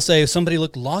 And they'll say, somebody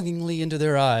looked longingly into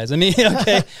their eyes. I mean,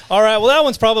 okay, all right, well, that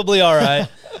one's probably all right.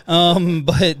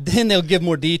 But then they'll give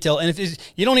more detail. And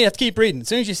you don't even have to keep reading. As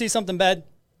soon as you see something bad,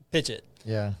 pitch it.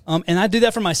 Yeah. And I do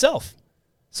that for myself.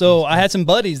 So I had some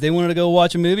buddies, they wanted to go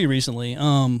watch a movie recently.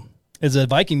 It's a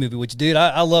Viking movie, which, dude,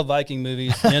 I love Viking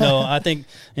movies. I think,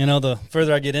 the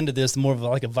further I get into this, the more of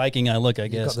like a Viking I look, I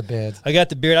guess. You got the beard. I got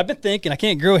the beard. I've been thinking, I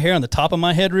can't grow hair on the top of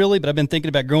my head really, but I've been thinking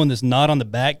about growing this knot on the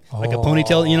back, like a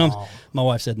ponytail, My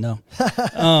wife said no.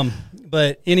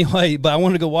 But anyway, I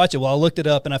wanted to go watch it. Well, I looked it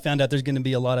up and I found out there's going to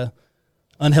be a lot of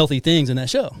unhealthy things in that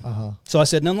show. So I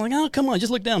said, no, I'm like, oh, come on,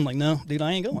 just look down. I'm like, no, dude,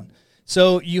 I ain't going.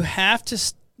 So you have to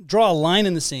draw a line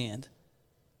in the sand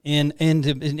and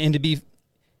to be,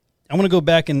 I want to go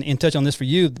back and touch on this for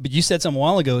you, but you said something a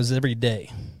while ago is every day.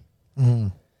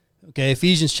 Okay,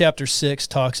 Ephesians chapter 6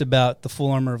 talks about the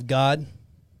full armor of God.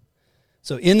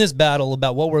 So in this battle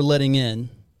about what we're letting in,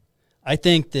 I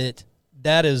think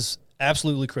that is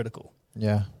absolutely critical.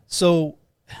 Yeah. So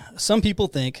some people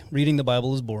think reading the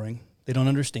Bible is boring. They don't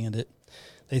understand it.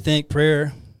 They think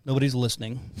prayer, nobody's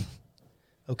listening.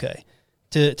 Okay.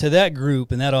 To that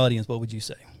group and that audience, what would you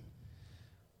say?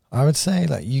 I would say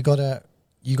like you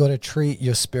gotta treat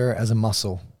your spirit as a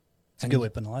muscle. It's a good way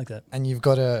of putting it like that. And you've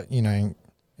got to,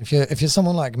 if you're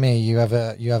someone like me, you have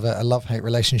a love-hate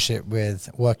relationship with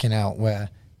working out where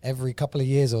every couple of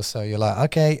years or so you're like,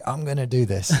 okay, I'm going to do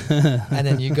this. And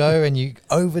then you go and you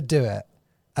overdo it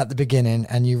at the beginning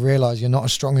and you realize you're not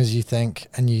as strong as you think.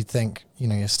 And you think,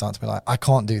 you start to be like, I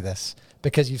can't do this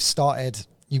because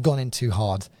you've gone in too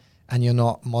hard and you're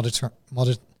not moderating.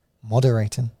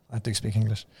 I do speak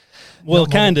English. Well,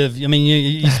 kind of. I mean,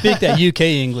 you speak that UK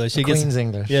English. Queen's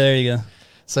English. Yeah, there you go.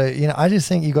 So, I just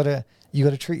think you got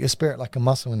to treat your spirit like a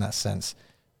muscle in that sense.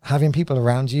 Having people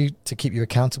around you to keep you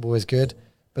accountable is good,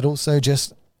 but also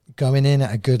just going in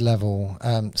at a good level,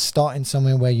 starting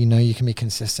somewhere where you can be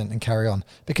consistent and carry on,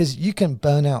 because you can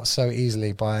burn out so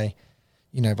easily by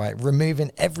removing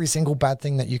every single bad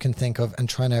thing that you can think of and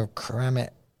trying to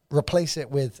replace it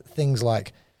with things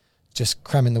like just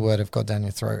cramming the word of God down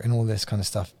your throat and all this kind of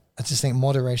stuff. I just think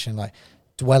moderation, like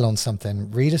dwell on something,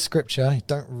 read a scripture,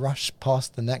 don't rush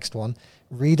past the next one,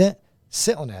 read it,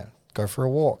 sit on it, go for a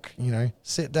walk,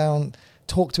 sit down,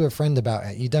 talk to a friend about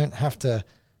it. You don't have to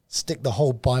stick the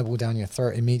whole Bible down your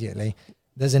throat immediately.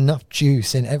 There's enough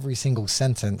juice in every single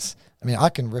sentence. I mean, I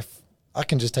can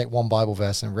just take one Bible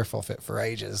verse and riff off it for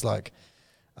ages. Like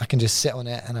I can just sit on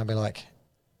it and I'll be like,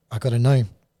 I got to know.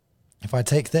 If I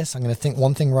take this, I'm going to think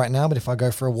one thing right now, but if I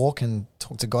go for a walk and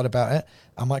talk to God about it,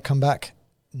 I might come back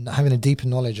having a deeper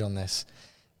knowledge on this.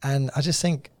 And I just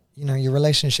think, your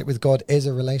relationship with God is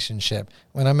a relationship.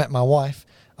 When I met my wife,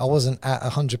 I wasn't at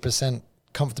 100%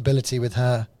 comfortability with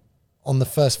her on the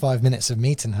first 5 minutes of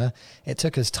meeting her. It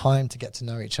took us time to get to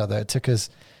know each other. It took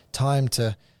us time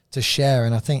to share.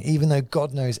 And I think even though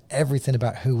God knows everything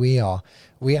about who we are,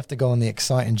 we have to go on the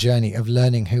exciting journey of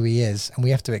learning who he is. And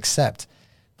we have to accept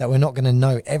that we're not going to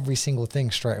know every single thing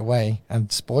straight away.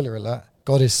 And spoiler alert,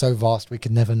 God is so vast, we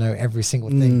could never know every single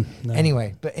thing. No.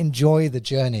 Anyway, but enjoy the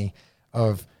journey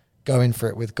of going for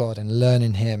it with God and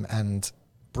learning him and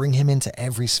bring him into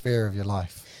every sphere of your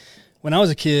life. When I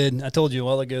was a kid, I told you a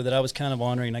while ago that I was kind of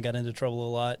ornery and I got into trouble a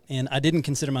lot, and I didn't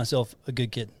consider myself a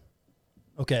good kid.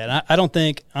 Okay, and I don't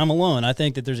think I'm alone. I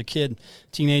think that there's a kid,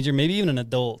 teenager, maybe even an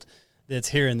adult that's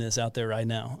hearing this out there right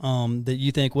now, that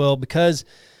you think, well, because...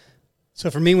 So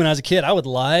for me, when I was a kid, I would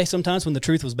lie sometimes when the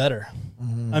truth was better.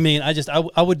 I mean,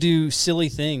 I would do silly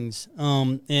things.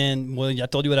 And I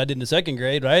told you what I did in the second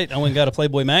grade, right? I went and got a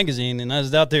Playboy magazine, and I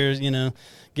was out there,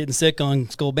 getting sick on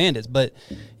Skull Bandits. But,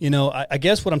 I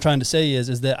guess what I'm trying to say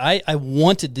is that I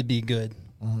wanted to be good,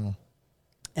 and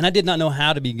I did not know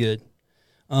how to be good.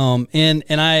 And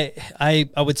I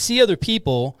would see other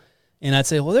people. And I'd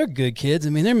say, well, they're good kids. I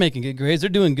mean, they're making good grades. They're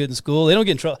doing good in school. They don't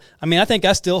get in trouble. I mean, I think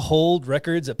I still hold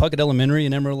records at Puckett Elementary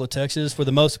in Amarillo, Texas for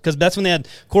the most, because that's when they had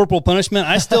corporal punishment.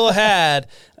 I still had,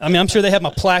 I'm sure they have my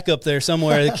plaque up there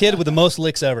somewhere, the kid with the most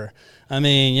licks ever. I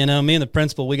mean, me and the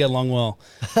principal, we got along well.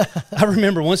 I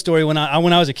remember one story when I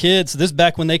was a kid, so this is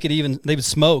back when they would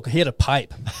smoke. He had a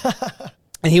pipe.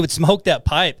 And he would smoke that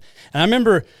pipe. And I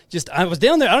remember I was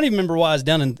down there. I don't even remember why I was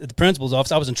down at the principal's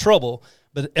office. I was in trouble.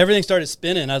 But everything started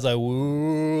spinning. I was like,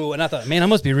 woo. And I thought, man, I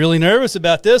must be really nervous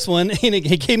about this one. And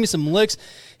he gave me some licks.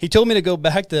 He told me to go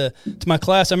back to my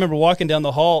class. I remember walking down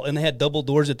the hall, and they had double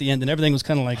doors at the end, and everything was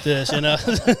kind of like this,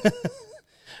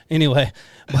 Anyway,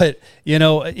 but,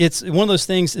 it's one of those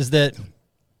things is that,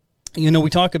 we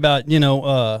talk about,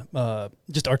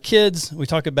 just our kids. We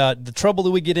talk about the trouble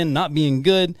that we get in not being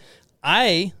good.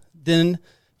 I then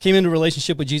came into a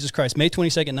relationship with Jesus Christ, May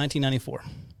 22nd, 1994,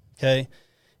 okay?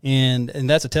 And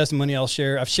that's a testimony I'll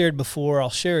share. I've shared before.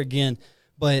 I'll share again.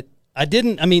 But I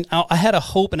had a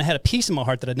hope and I had a peace in my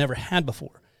heart that I'd never had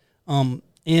before.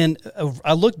 And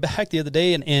I looked back the other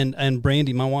day and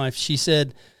Brandy, my wife, she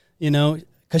said,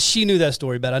 because she knew that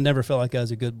story, but I never felt like I was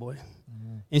a good boy.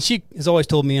 Mm-hmm. And she has always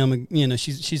told me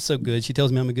she's so good. She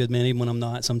tells me I'm a good man even when I'm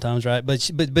not sometimes, right? But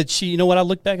she, what? I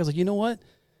looked back, I was like, you know what?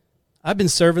 I've been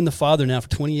serving the Father now for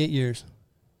 28 years.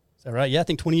 Is that right? Yeah, I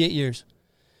think 28 years.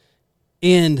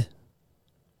 And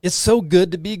It's so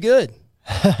good to be good.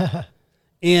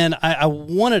 And I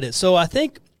wanted it. So I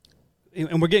think,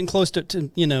 and we're getting close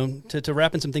to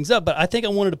wrapping some things up, but I think I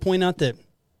wanted to point out that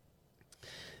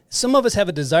some of us have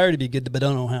a desire to be good, but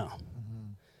don't know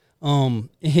how.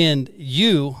 And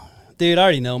you, dude, I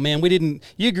already know, man,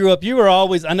 you grew up, you were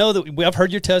always, I know that I've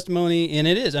heard your testimony, and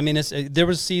it is. I mean, there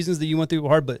was seasons that you went through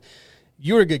hard, but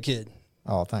you were a good kid.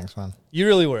 Oh, thanks, man. You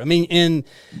really were. I mean,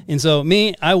 and so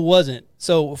me, I wasn't.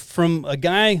 So from a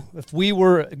guy, if we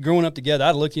were growing up together,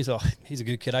 I'd look at you and say, oh, he's a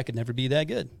good kid. I could never be that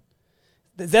good.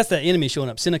 That's the enemy showing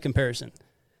up, sin of comparison.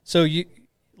 So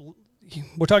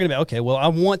we're talking about, okay, well, I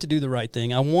want to do the right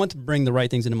thing. I want to bring the right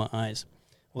things into my eyes.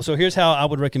 Well, so here's how I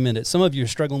would recommend it. Some of you are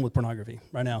struggling with pornography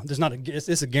right now.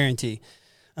 It's a guarantee.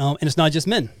 And it's not just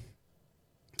men.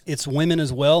 It's women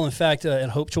as well. In fact, at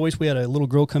Hope Choice, we had a little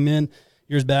girl come in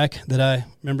years back that I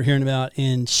remember hearing about,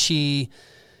 and she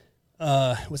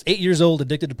was 8 years old,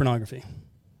 addicted to pornography.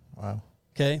 Wow.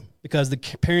 Okay? Because the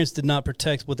parents did not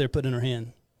protect what they're putting in her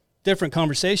hand. Different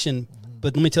conversation,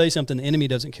 but let me tell you something, the enemy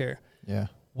doesn't care. Yeah.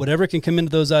 Whatever can come into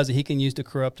those eyes that he can use to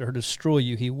corrupt or destroy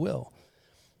you, he will.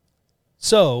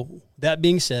 So, that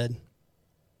being said,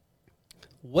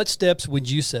 what steps would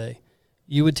you say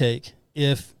you would take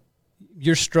if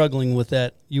you're struggling with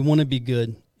that, you want to be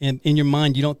good, and in your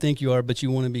mind you don't think you are, but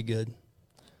you want to be good?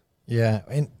 Yeah,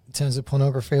 in terms of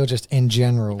pornography or just in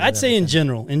general? I'd say in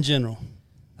general.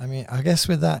 I mean, I guess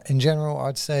with that, in general,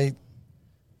 I'd say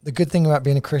the good thing about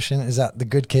being a Christian is that the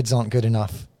good kids aren't good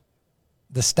enough.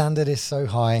 The standard is so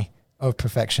high of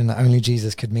perfection that only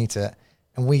Jesus could meet it.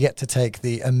 And we get to take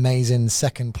the amazing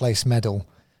second place medal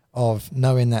of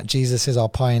knowing that Jesus is our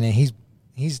pioneer.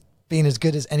 He's been as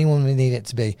good as anyone would need it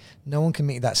to be. No one can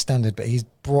meet that standard, but he's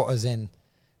brought us in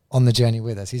on the journey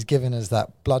with us. He's given us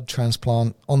that blood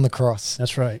transplant on the cross.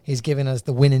 That's right. He's given us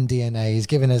the winning DNA. He's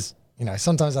given us,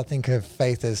 sometimes I think of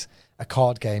faith as a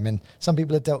card game, and some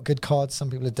people have dealt good cards, some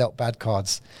people have dealt bad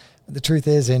cards. But the truth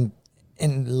is, in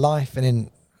life and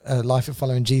in life of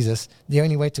following Jesus, the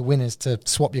only way to win is to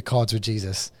swap your cards with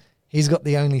Jesus. He's got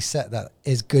the only set that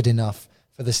is good enough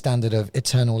for the standard of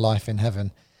eternal life in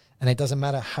heaven. And it doesn't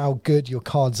matter how good your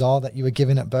cards are that you were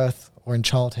given at birth or in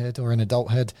childhood or in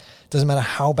adulthood. It doesn't matter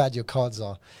how bad your cards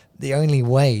are. The only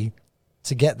way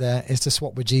to get there is to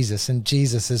swap with Jesus. And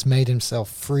Jesus has made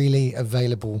himself freely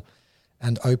available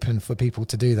and open for people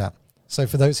to do that. So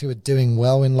for those who are doing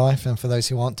well in life and for those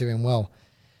who aren't doing well,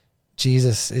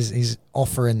 Jesus he's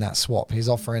offering that swap. He's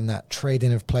offering that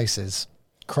trading of places,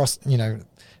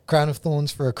 crown of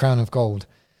thorns for a crown of gold.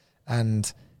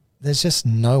 And there's just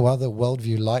no other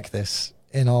worldview like this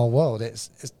in our world.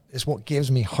 It's what gives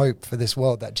me hope for this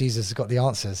world, that Jesus has got the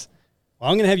answers.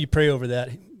 Well, I'm going to have you pray over that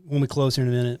when we close here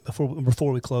in a minute,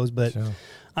 before we close. But sure.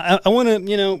 I want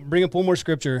to, bring up one more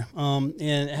scripture, and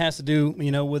it has to do,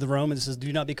 with Romans. It says,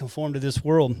 "Do not be conformed to this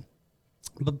world,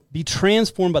 but be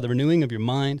transformed by the renewing of your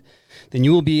mind. Then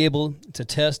you will be able to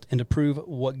test and to prove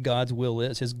what God's will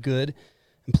is, his good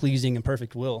and pleasing and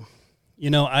perfect will."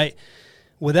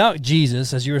 Without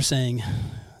Jesus, as you were saying,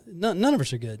 none of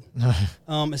us are good.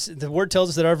 The word tells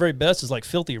us that our very best is like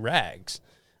filthy rags.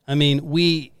 I mean,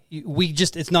 we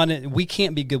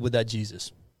can't be good without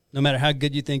Jesus. No matter how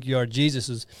good you think you are, Jesus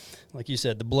is, like you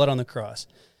said, the blood on the cross.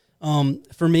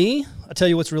 For me, I'll tell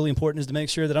you what's really important is to make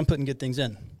sure that I'm putting good things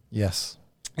in. Yes.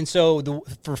 And so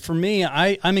for me,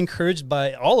 I'm encouraged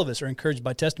by, all of us are encouraged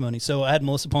by testimony. So I had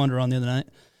Melissa Ponder on the other night.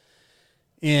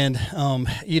 And,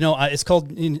 it's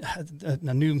called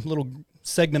a new little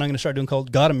segment I'm going to start doing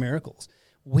called God of Miracles.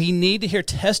 We need to hear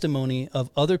testimony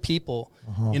of other people,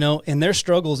 and their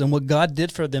struggles and what God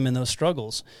did for them in those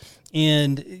struggles.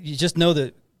 And you just know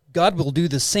that God will do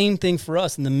the same thing for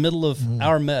us in the middle of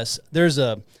our mess. There's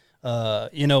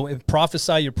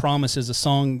Prophesy Your Promise is a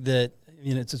song that,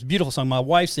 it's a beautiful song. My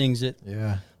wife sings it.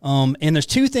 Yeah. And there's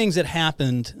two things that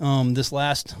happened this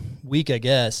last week, I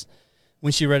guess,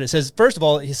 when she read it. It says, first of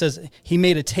all, he says, he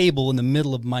made a table in the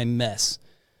middle of my mess.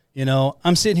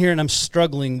 I'm sitting here and I'm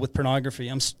struggling with pornography.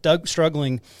 I'm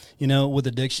struggling, with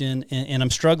addiction, and I'm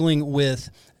struggling with,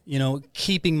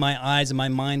 keeping my eyes and my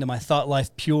mind and my thought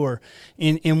life pure.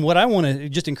 And what I want to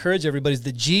just encourage everybody is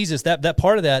that Jesus, that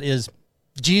part of that is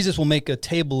Jesus will make a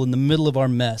table in the middle of our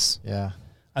mess. Yeah.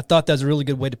 I thought that was a really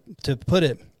good way to put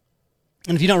it.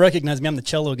 And if you don't recognize me, I'm the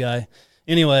cello guy.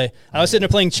 Anyway, I was sitting there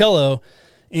playing cello,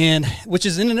 and which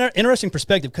is an interesting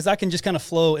perspective because I can just kind of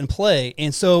flow and play.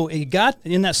 And so it got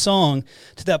in that song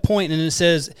to that point, and it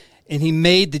says, and he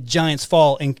made the giants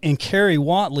fall. And Carrie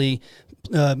Watley,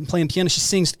 playing piano, she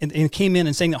sings and came in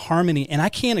and sang the harmony. And I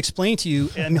can't explain to you,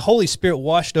 Holy Spirit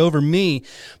washed over me,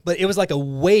 but it was like a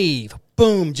wave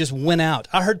boom, just went out.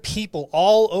 I heard people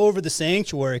all over the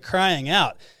sanctuary crying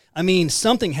out. I mean,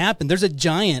 something happened. There's a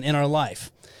giant in our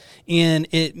life. And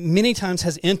it many times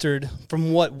has entered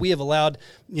from what we have allowed,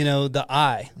 the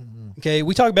eye. Okay,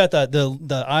 we talk about that.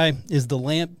 The eye is the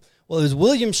lamp. Well, it was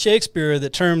William Shakespeare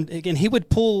that termed, again, he would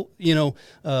pull, he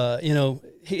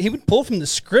would pull from the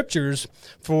scriptures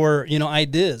for,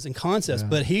 ideas and concepts. Yeah.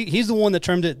 But he's the one that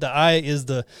termed it, the eye is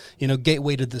the,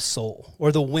 gateway to the soul,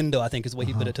 or the window, I think is the way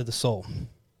he put it, to the soul.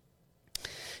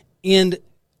 And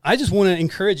I just want to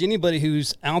encourage anybody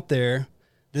who's out there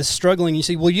that's struggling. You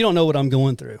say, well, you don't know what I'm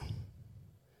going through.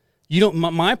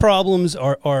 My problems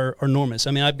are enormous.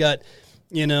 I mean, I've got,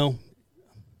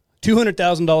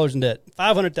 $200,000 in debt,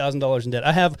 $500,000 in debt.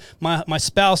 I have my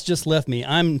spouse just left me.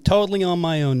 I'm totally on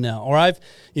my own now. Or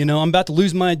I'm about to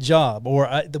lose my job, or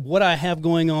what I have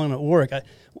going on at work. As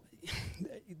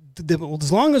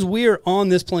long as we're on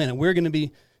this planet, we're going to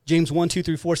be, James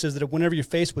 1:2-4 says that whenever you're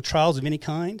faced with trials of any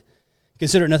kind,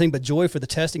 consider it nothing but joy, for the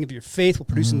testing of your faith will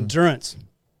produce endurance.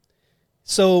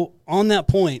 So on that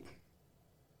point,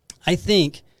 I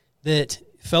think that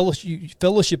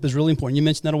fellowship is really important. You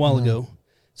mentioned that a while ago.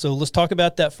 So let's talk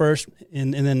about that first,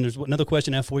 and then there's another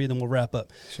question I have for you, then we'll wrap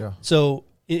up. Sure. So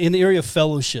in the area of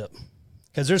fellowship,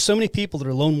 because there's so many people that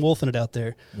are lone wolfing it out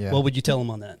there, what would you tell them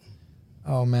on that?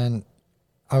 Oh, man,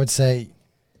 I would say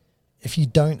if you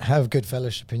don't have good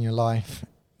fellowship in your life,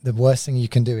 the worst thing you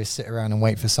can do is sit around and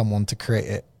wait for someone to create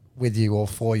it with you or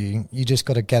for you. You just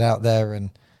got to get out there and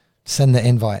send the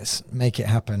invites, make it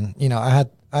happen. I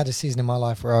had a season in my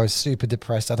life where I was super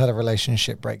depressed. I'd had a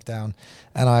relationship breakdown.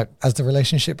 And as the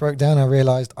relationship broke down, I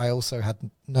realized I also had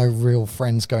no real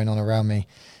friends going on around me.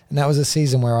 And that was a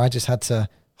season where I just had to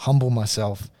humble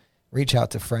myself, reach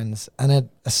out to friends. And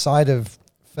a side of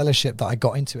fellowship that I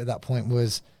got into at that point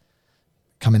was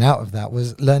coming out of that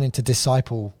was learning to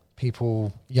disciple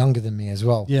people younger than me as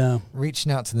well. Yeah.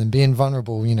 Reaching out to them, being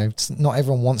vulnerable. Not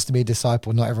everyone wants to be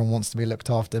discipled. Not everyone wants to be looked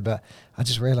after. But I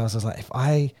just realized, I was like, if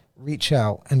I reach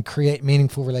out and create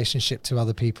meaningful relationship to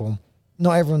other people,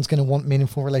 not everyone's going to want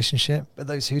meaningful relationship, but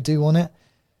those who do want it,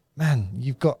 man,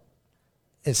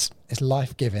 it's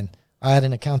life-giving. I had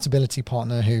an accountability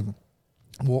partner who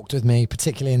walked with me,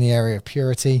 particularly in the area of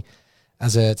purity.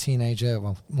 As a teenager,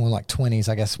 well, more like 20s,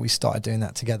 I guess, we started doing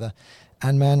that together.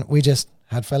 And man, we just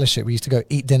had fellowship. We used to go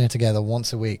eat dinner together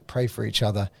once a week, pray for each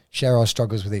other, share our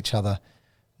struggles with each other.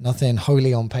 Nothing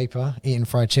holy on paper, eating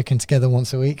fried chicken together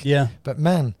once a week. Yeah. But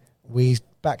man, we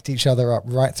backed each other up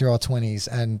right through our 20s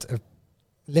and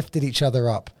lifted each other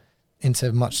up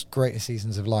into much greater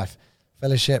seasons of life.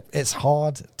 Fellowship, it's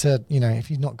hard to, if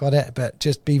you've not got it, but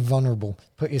just be vulnerable,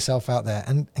 put yourself out there.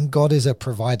 And God is a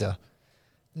provider,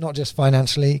 not just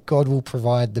financially. God will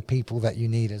provide the people that you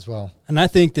need as well. And I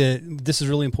think that this is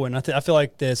really important. I feel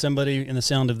like that somebody in the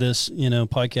sound of this,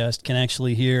 podcast can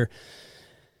actually hear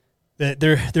that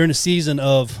they're in a season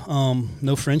of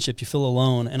no friendship. You feel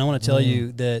alone. And I want to tell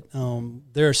you that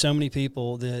there are so many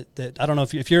people that I don't know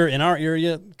if you're in our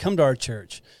area, come to our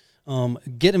church.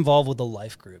 Get involved with a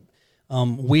life group.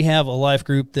 We have a life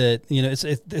group that,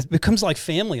 it becomes like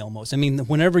family almost. I mean,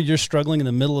 whenever you're struggling in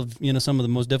the middle of, some of the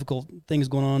most difficult things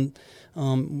going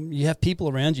on, you have people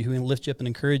around you who can lift you up and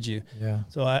encourage you. Yeah.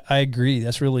 So I agree.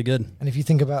 That's really good. And if you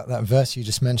think about that verse you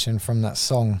just mentioned from that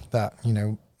song that,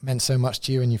 meant so much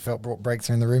to you and you felt brought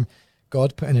breakthrough in the room,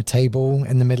 God putting a table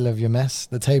in the middle of your mess.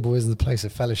 The table is the place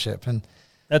of fellowship. And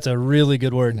that's a really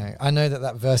good word. I know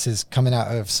that verse is coming out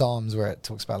of Psalms where it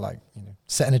talks about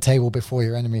setting a table before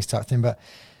your enemies type thing. But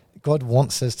God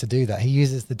wants us to do that. He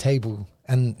uses the table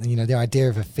and, the idea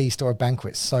of a feast or a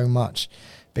banquet so much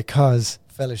because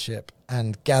fellowship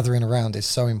and gathering around is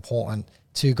so important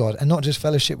to God. And not just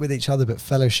fellowship with each other, but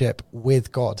fellowship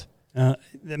with God. I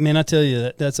tell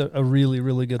you, that's a really,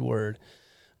 really good word.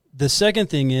 The second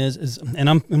thing is, and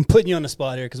I'm putting you on the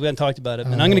spot here because we haven't talked about it,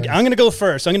 and I'm gonna go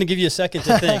first. I'm gonna give you a second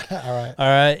to think. All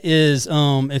right. Is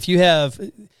if you have,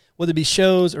 whether it be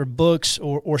shows or books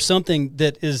or something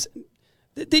that is,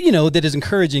 that is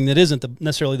encouraging, that isn't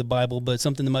necessarily the Bible, but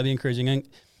something that might be encouraging,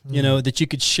 that you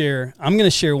could share. I'm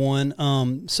gonna share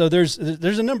one. So there's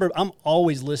a number of, I'm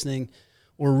always listening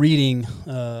or reading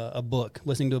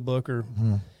listening to a book or.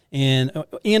 And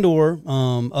or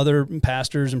other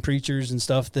pastors and preachers and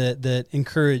stuff that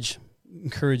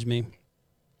encourage me.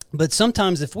 But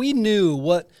sometimes if we knew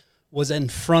what was in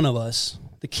front of us,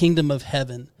 the kingdom of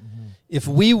heaven, if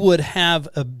we would have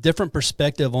a different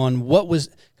perspective on what was,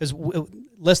 because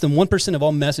less than 1% of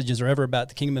all messages are ever about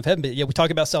the kingdom of heaven, but we talk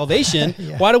about salvation.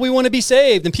 Yeah. Why do we want to be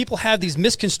saved? And people have these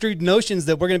misconstrued notions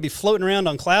that we're going to be floating around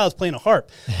on clouds playing a harp.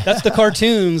 That's the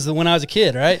cartoons when I was a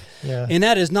kid, right? Yeah. And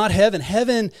that is not heaven.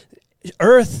 Heaven,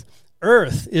 earth,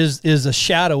 earth is a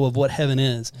shadow of what heaven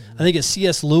is. I think it's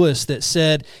C.S. Lewis that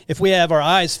said, if we have our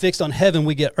eyes fixed on heaven,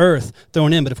 we get earth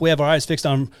thrown in. But if we have our eyes fixed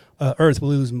on earth, we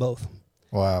lose them both.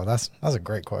 Wow, that's a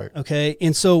great quote. Okay,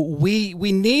 and so we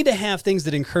need to have things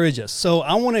that encourage us. So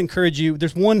I want to encourage you.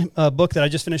 There's one book that I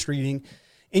just finished reading,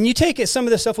 and you take some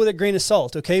of this stuff with a grain of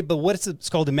salt, okay? But it's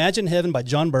called Imagine Heaven by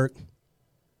John Burke.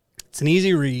 It's an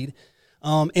easy read,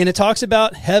 and it talks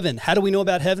about heaven. How do we know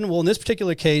about heaven? Well, in this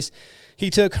particular case, he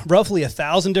took roughly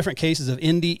 1,000 different cases of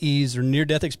NDEs or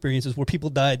near-death experiences where people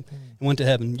died and went to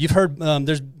heaven. You've heard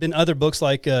there's been other books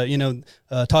like Todd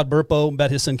Burpo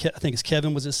about his son. I think it's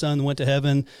Kevin was his son that went to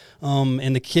heaven,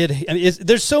 and the kid. I mean,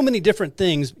 there's so many different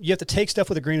things. You have to take stuff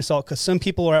with a grain of salt because some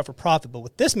people are out for profit. But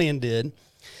what this man did,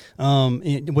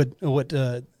 what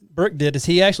Burke did, is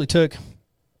he actually took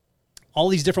all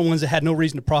these different ones that had no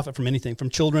reason to profit from anything,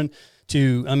 from children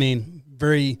to,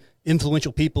 very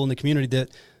influential people in the community that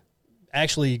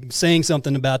actually saying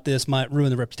something about this might ruin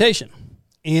the reputation.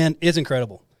 And it's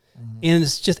incredible. And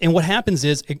it's just, and what happens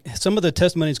is some of the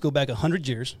testimonies go back 100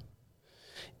 years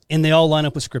and they all line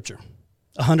up with Scripture,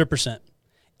 100%.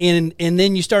 And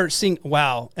then you start seeing,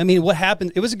 wow, what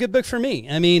happened? It was a good book for me.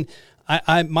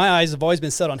 My eyes have always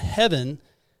been set on heaven.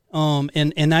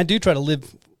 And I do try to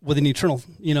live with an eternal,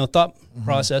 thought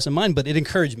process in mind, but it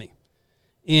encouraged me.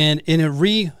 And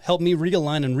it helped me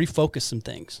realign and refocus some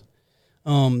things.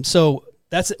 So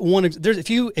that's one. If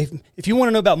you want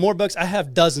to know about more books, I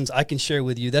have dozens I can share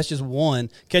with you. That's just one.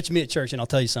 Catch me at church and I'll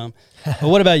tell you some. But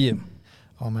what about you?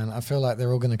 Oh man, I feel like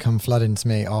they're all going to come flooding to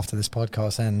me after this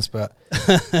podcast ends, but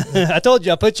I told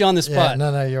you I put you on the spot.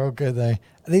 Yeah, no, you're all good though.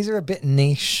 These are a bit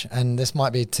niche and this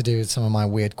might be to do with some of my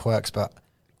weird quirks, but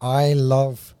I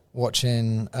love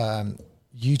watching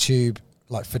YouTube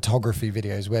like photography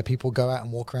videos where people go out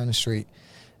and walk around the street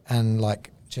and like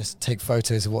just take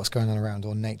photos of what's going on around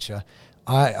or nature.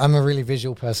 I'm a really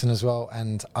visual person as well,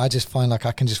 and I just find like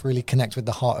I can just really connect with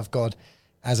the heart of God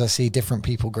as I see different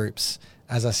people groups,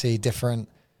 as I see different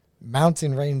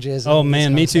mountain ranges. Oh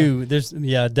man, me too. There's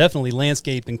definitely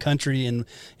landscape and country and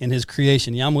His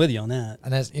creation. Yeah, I'm with you on that.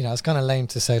 And as it's kind of lame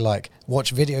to say like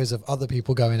watch videos of other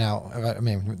people going out.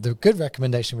 The good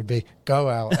recommendation would be go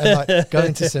out and like go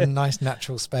into some nice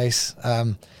natural space.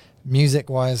 Music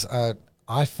wise,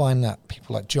 I find that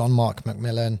people like John Mark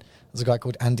McMillan, there's a guy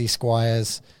called Andy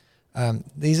Squires.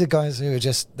 These are guys who are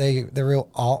just they're real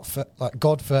like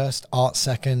God first, art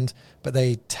second, but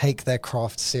they take their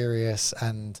craft serious,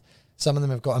 and some of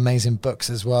them have got amazing books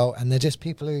as well, and they're just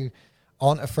people who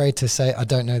aren't afraid to say I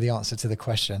don't know the answer to the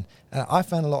question. And I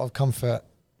found a lot of comfort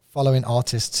following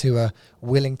artists who are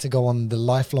willing to go on the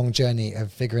lifelong journey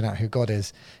of figuring out who God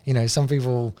is. Some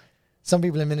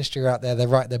people in ministry are out there, they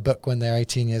write their book when they're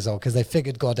 18 years old because they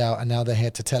figured God out and now they're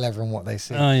here to tell everyone what they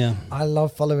see. Oh yeah. I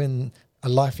love following a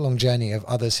lifelong journey of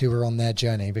others who are on their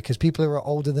journey, because people who are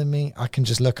older than me, I can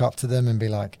just look up to them and be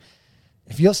like,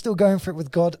 if you're still going for it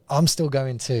with God, I'm still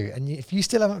going too. And if you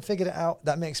still haven't figured it out,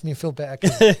 that makes me feel better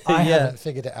because I haven't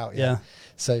figured it out yet. Yeah.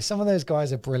 So some of those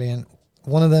guys are brilliant.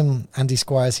 One of them, Andy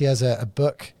Squires, he has a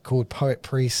book called Poet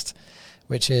Priest,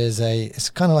 which is it's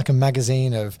kind of like a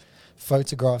magazine of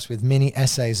photographs with mini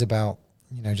essays about,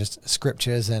 just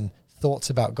scriptures and thoughts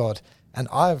about God. And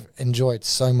I've enjoyed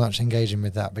so much engaging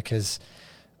with that because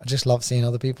I just love seeing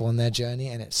other people on their journey,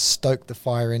 and it stoked the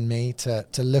fire in me to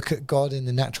look at God in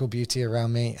the natural beauty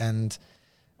around me. And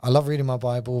I love reading my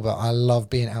Bible, but I love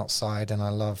being outside, and I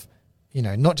love,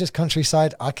 not just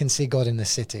countryside. I can see God in the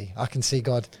city. I can see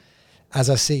God as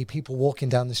I see people walking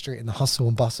down the street in the hustle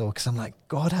and bustle, because I'm like,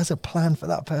 God has a plan for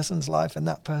that person's life and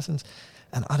that person's.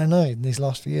 And I don't know, in these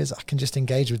last few years, I can just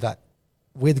engage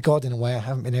with God in a way I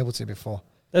haven't been able to before.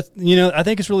 That's, I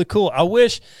think it's really cool. I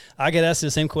wish I could ask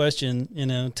the same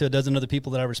question, to a dozen other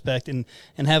people that I respect and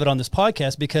have it on this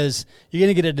podcast, because you're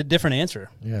going to get a different answer.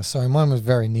 Yeah, sorry, mine was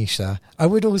very niche there. I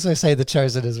would also say The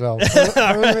Chosen as well.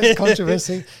 Whoever it's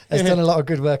controversy has done a lot of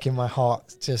good work in my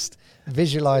heart, just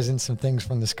visualizing some things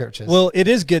from the scriptures. Well, it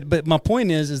is good, but my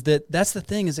point is that that's the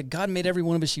thing, is that God made every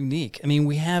one of us unique.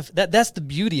 We have that's the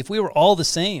beauty. If we were all the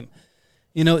same,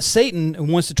 Satan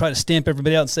wants to try to stamp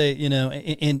everybody out and say,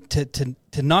 and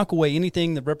to knock away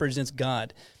anything that represents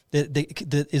God,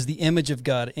 that is the image of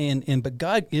God, but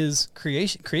God is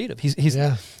creative. He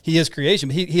is creation,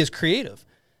 but he is creative,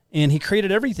 and He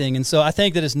created everything. And so I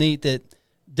think that it's neat that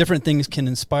different things can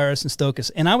inspire us and stoke us.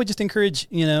 And I would just encourage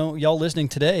y'all listening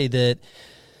today that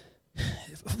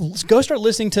go start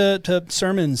listening to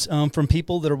sermons from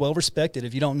people that are well respected.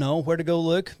 If you don't know where to go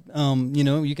look,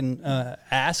 you can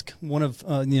ask one of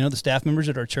the staff members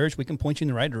at our church. We can point you in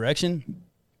the right direction.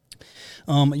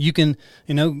 You can,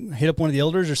 hit up one of the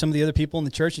elders or some of the other people in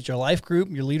the church at your life group,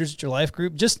 your leaders at your life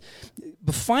group. Just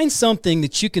find something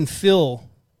that you can fill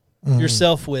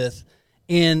yourself with,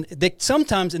 and that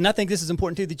sometimes, and I think this is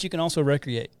important too, that you can also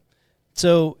recreate.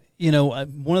 So,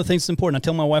 one of the things that's important, I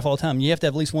tell my wife all the time, you have to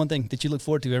have at least one thing that you look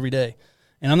forward to every day.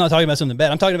 And I'm not talking about something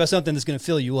bad. I'm talking about something that's going to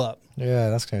fill you up. Yeah,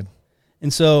 that's good.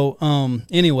 And so,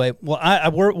 anyway,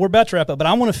 well, we're about to wrap up, but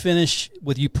I want to finish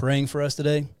with you praying for us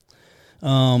today.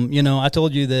 I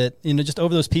told you that, just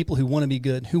over those people who want to be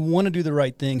good, who want to do the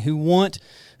right thing, who want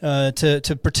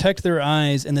to protect their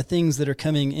eyes and the things that are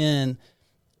coming in.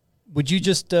 Would you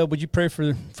pray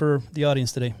for the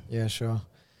audience today? Yeah, sure.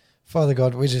 Father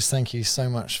God, we just thank you so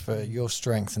much for your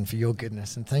strength and for your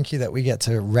goodness. And thank you that we get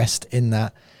to rest in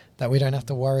that we don't have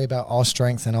to worry about our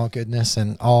strength and our goodness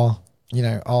and our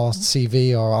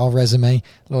CV or our resume.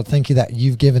 Lord, thank you that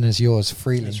you've given us yours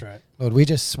freely. That's right. Lord, we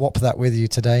just swap that with you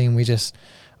today, and we just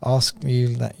ask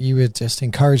you that you would just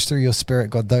encourage through your Spirit,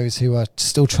 God, those who are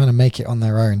still trying to make it on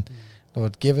their own.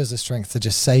 Lord, give us the strength to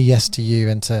just say yes to you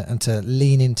and to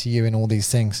lean into you in all these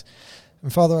things.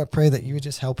 And Father, I pray that you would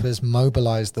just help us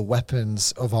mobilize the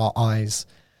weapons of our eyes,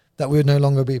 that we would no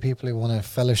longer be people who want to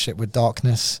fellowship with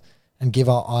darkness and give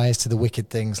our eyes to the wicked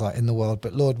things like in the world.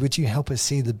 But Lord, would you help us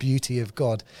see the beauty of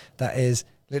God that is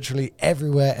literally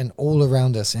everywhere and all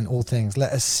around us in all things.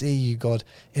 Let us see you, God,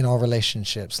 in our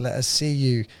relationships. Let us see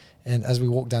you as we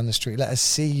walk down the street. Let us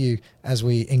see you as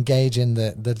we engage in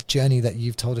the journey that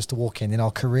you've told us to walk in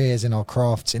our careers, in our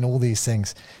crafts, in all these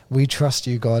things. We trust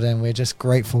you, God, and we're just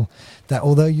grateful that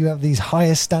although you have these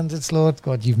highest standards, Lord,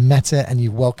 God, you've met it and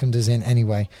you've welcomed us in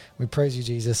anyway. We praise you,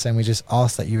 Jesus, and we just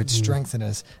ask that you would strengthen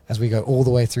us as we go all the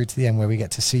way through to the end where we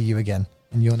get to see you again.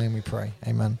 In your name we pray.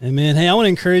 Amen. Amen. Hey, I want to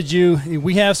encourage you.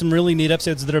 We have some really neat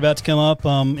episodes that are about to come up,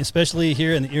 especially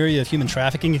here in the area of human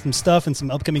trafficking, some stuff and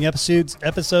some upcoming episodes.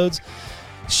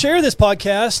 Share this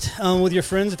podcast with your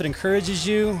friends if it encourages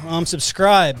you.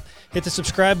 Subscribe. Hit the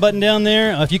subscribe button down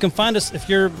there. If you can find us, if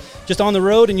you're just on the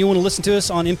road and you want to listen to us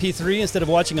on MP3 instead of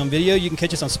watching on video, you can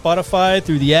catch us on Spotify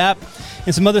through the app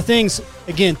and some other things.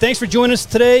 Again, thanks for joining us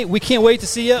today. We can't wait to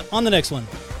see you on the next one.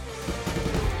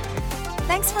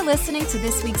 Thanks for listening to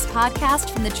this week's podcast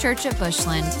from the Church at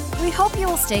Bushland. We hope you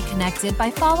will stay connected by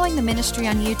following the ministry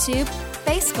on YouTube,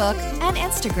 Facebook, and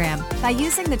Instagram by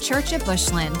using the Church at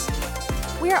Bushland.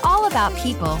 We are all about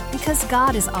people because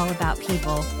God is all about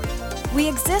people. We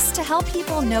exist to help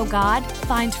people know God,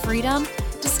 find freedom,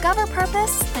 discover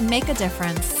purpose, and make a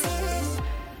difference.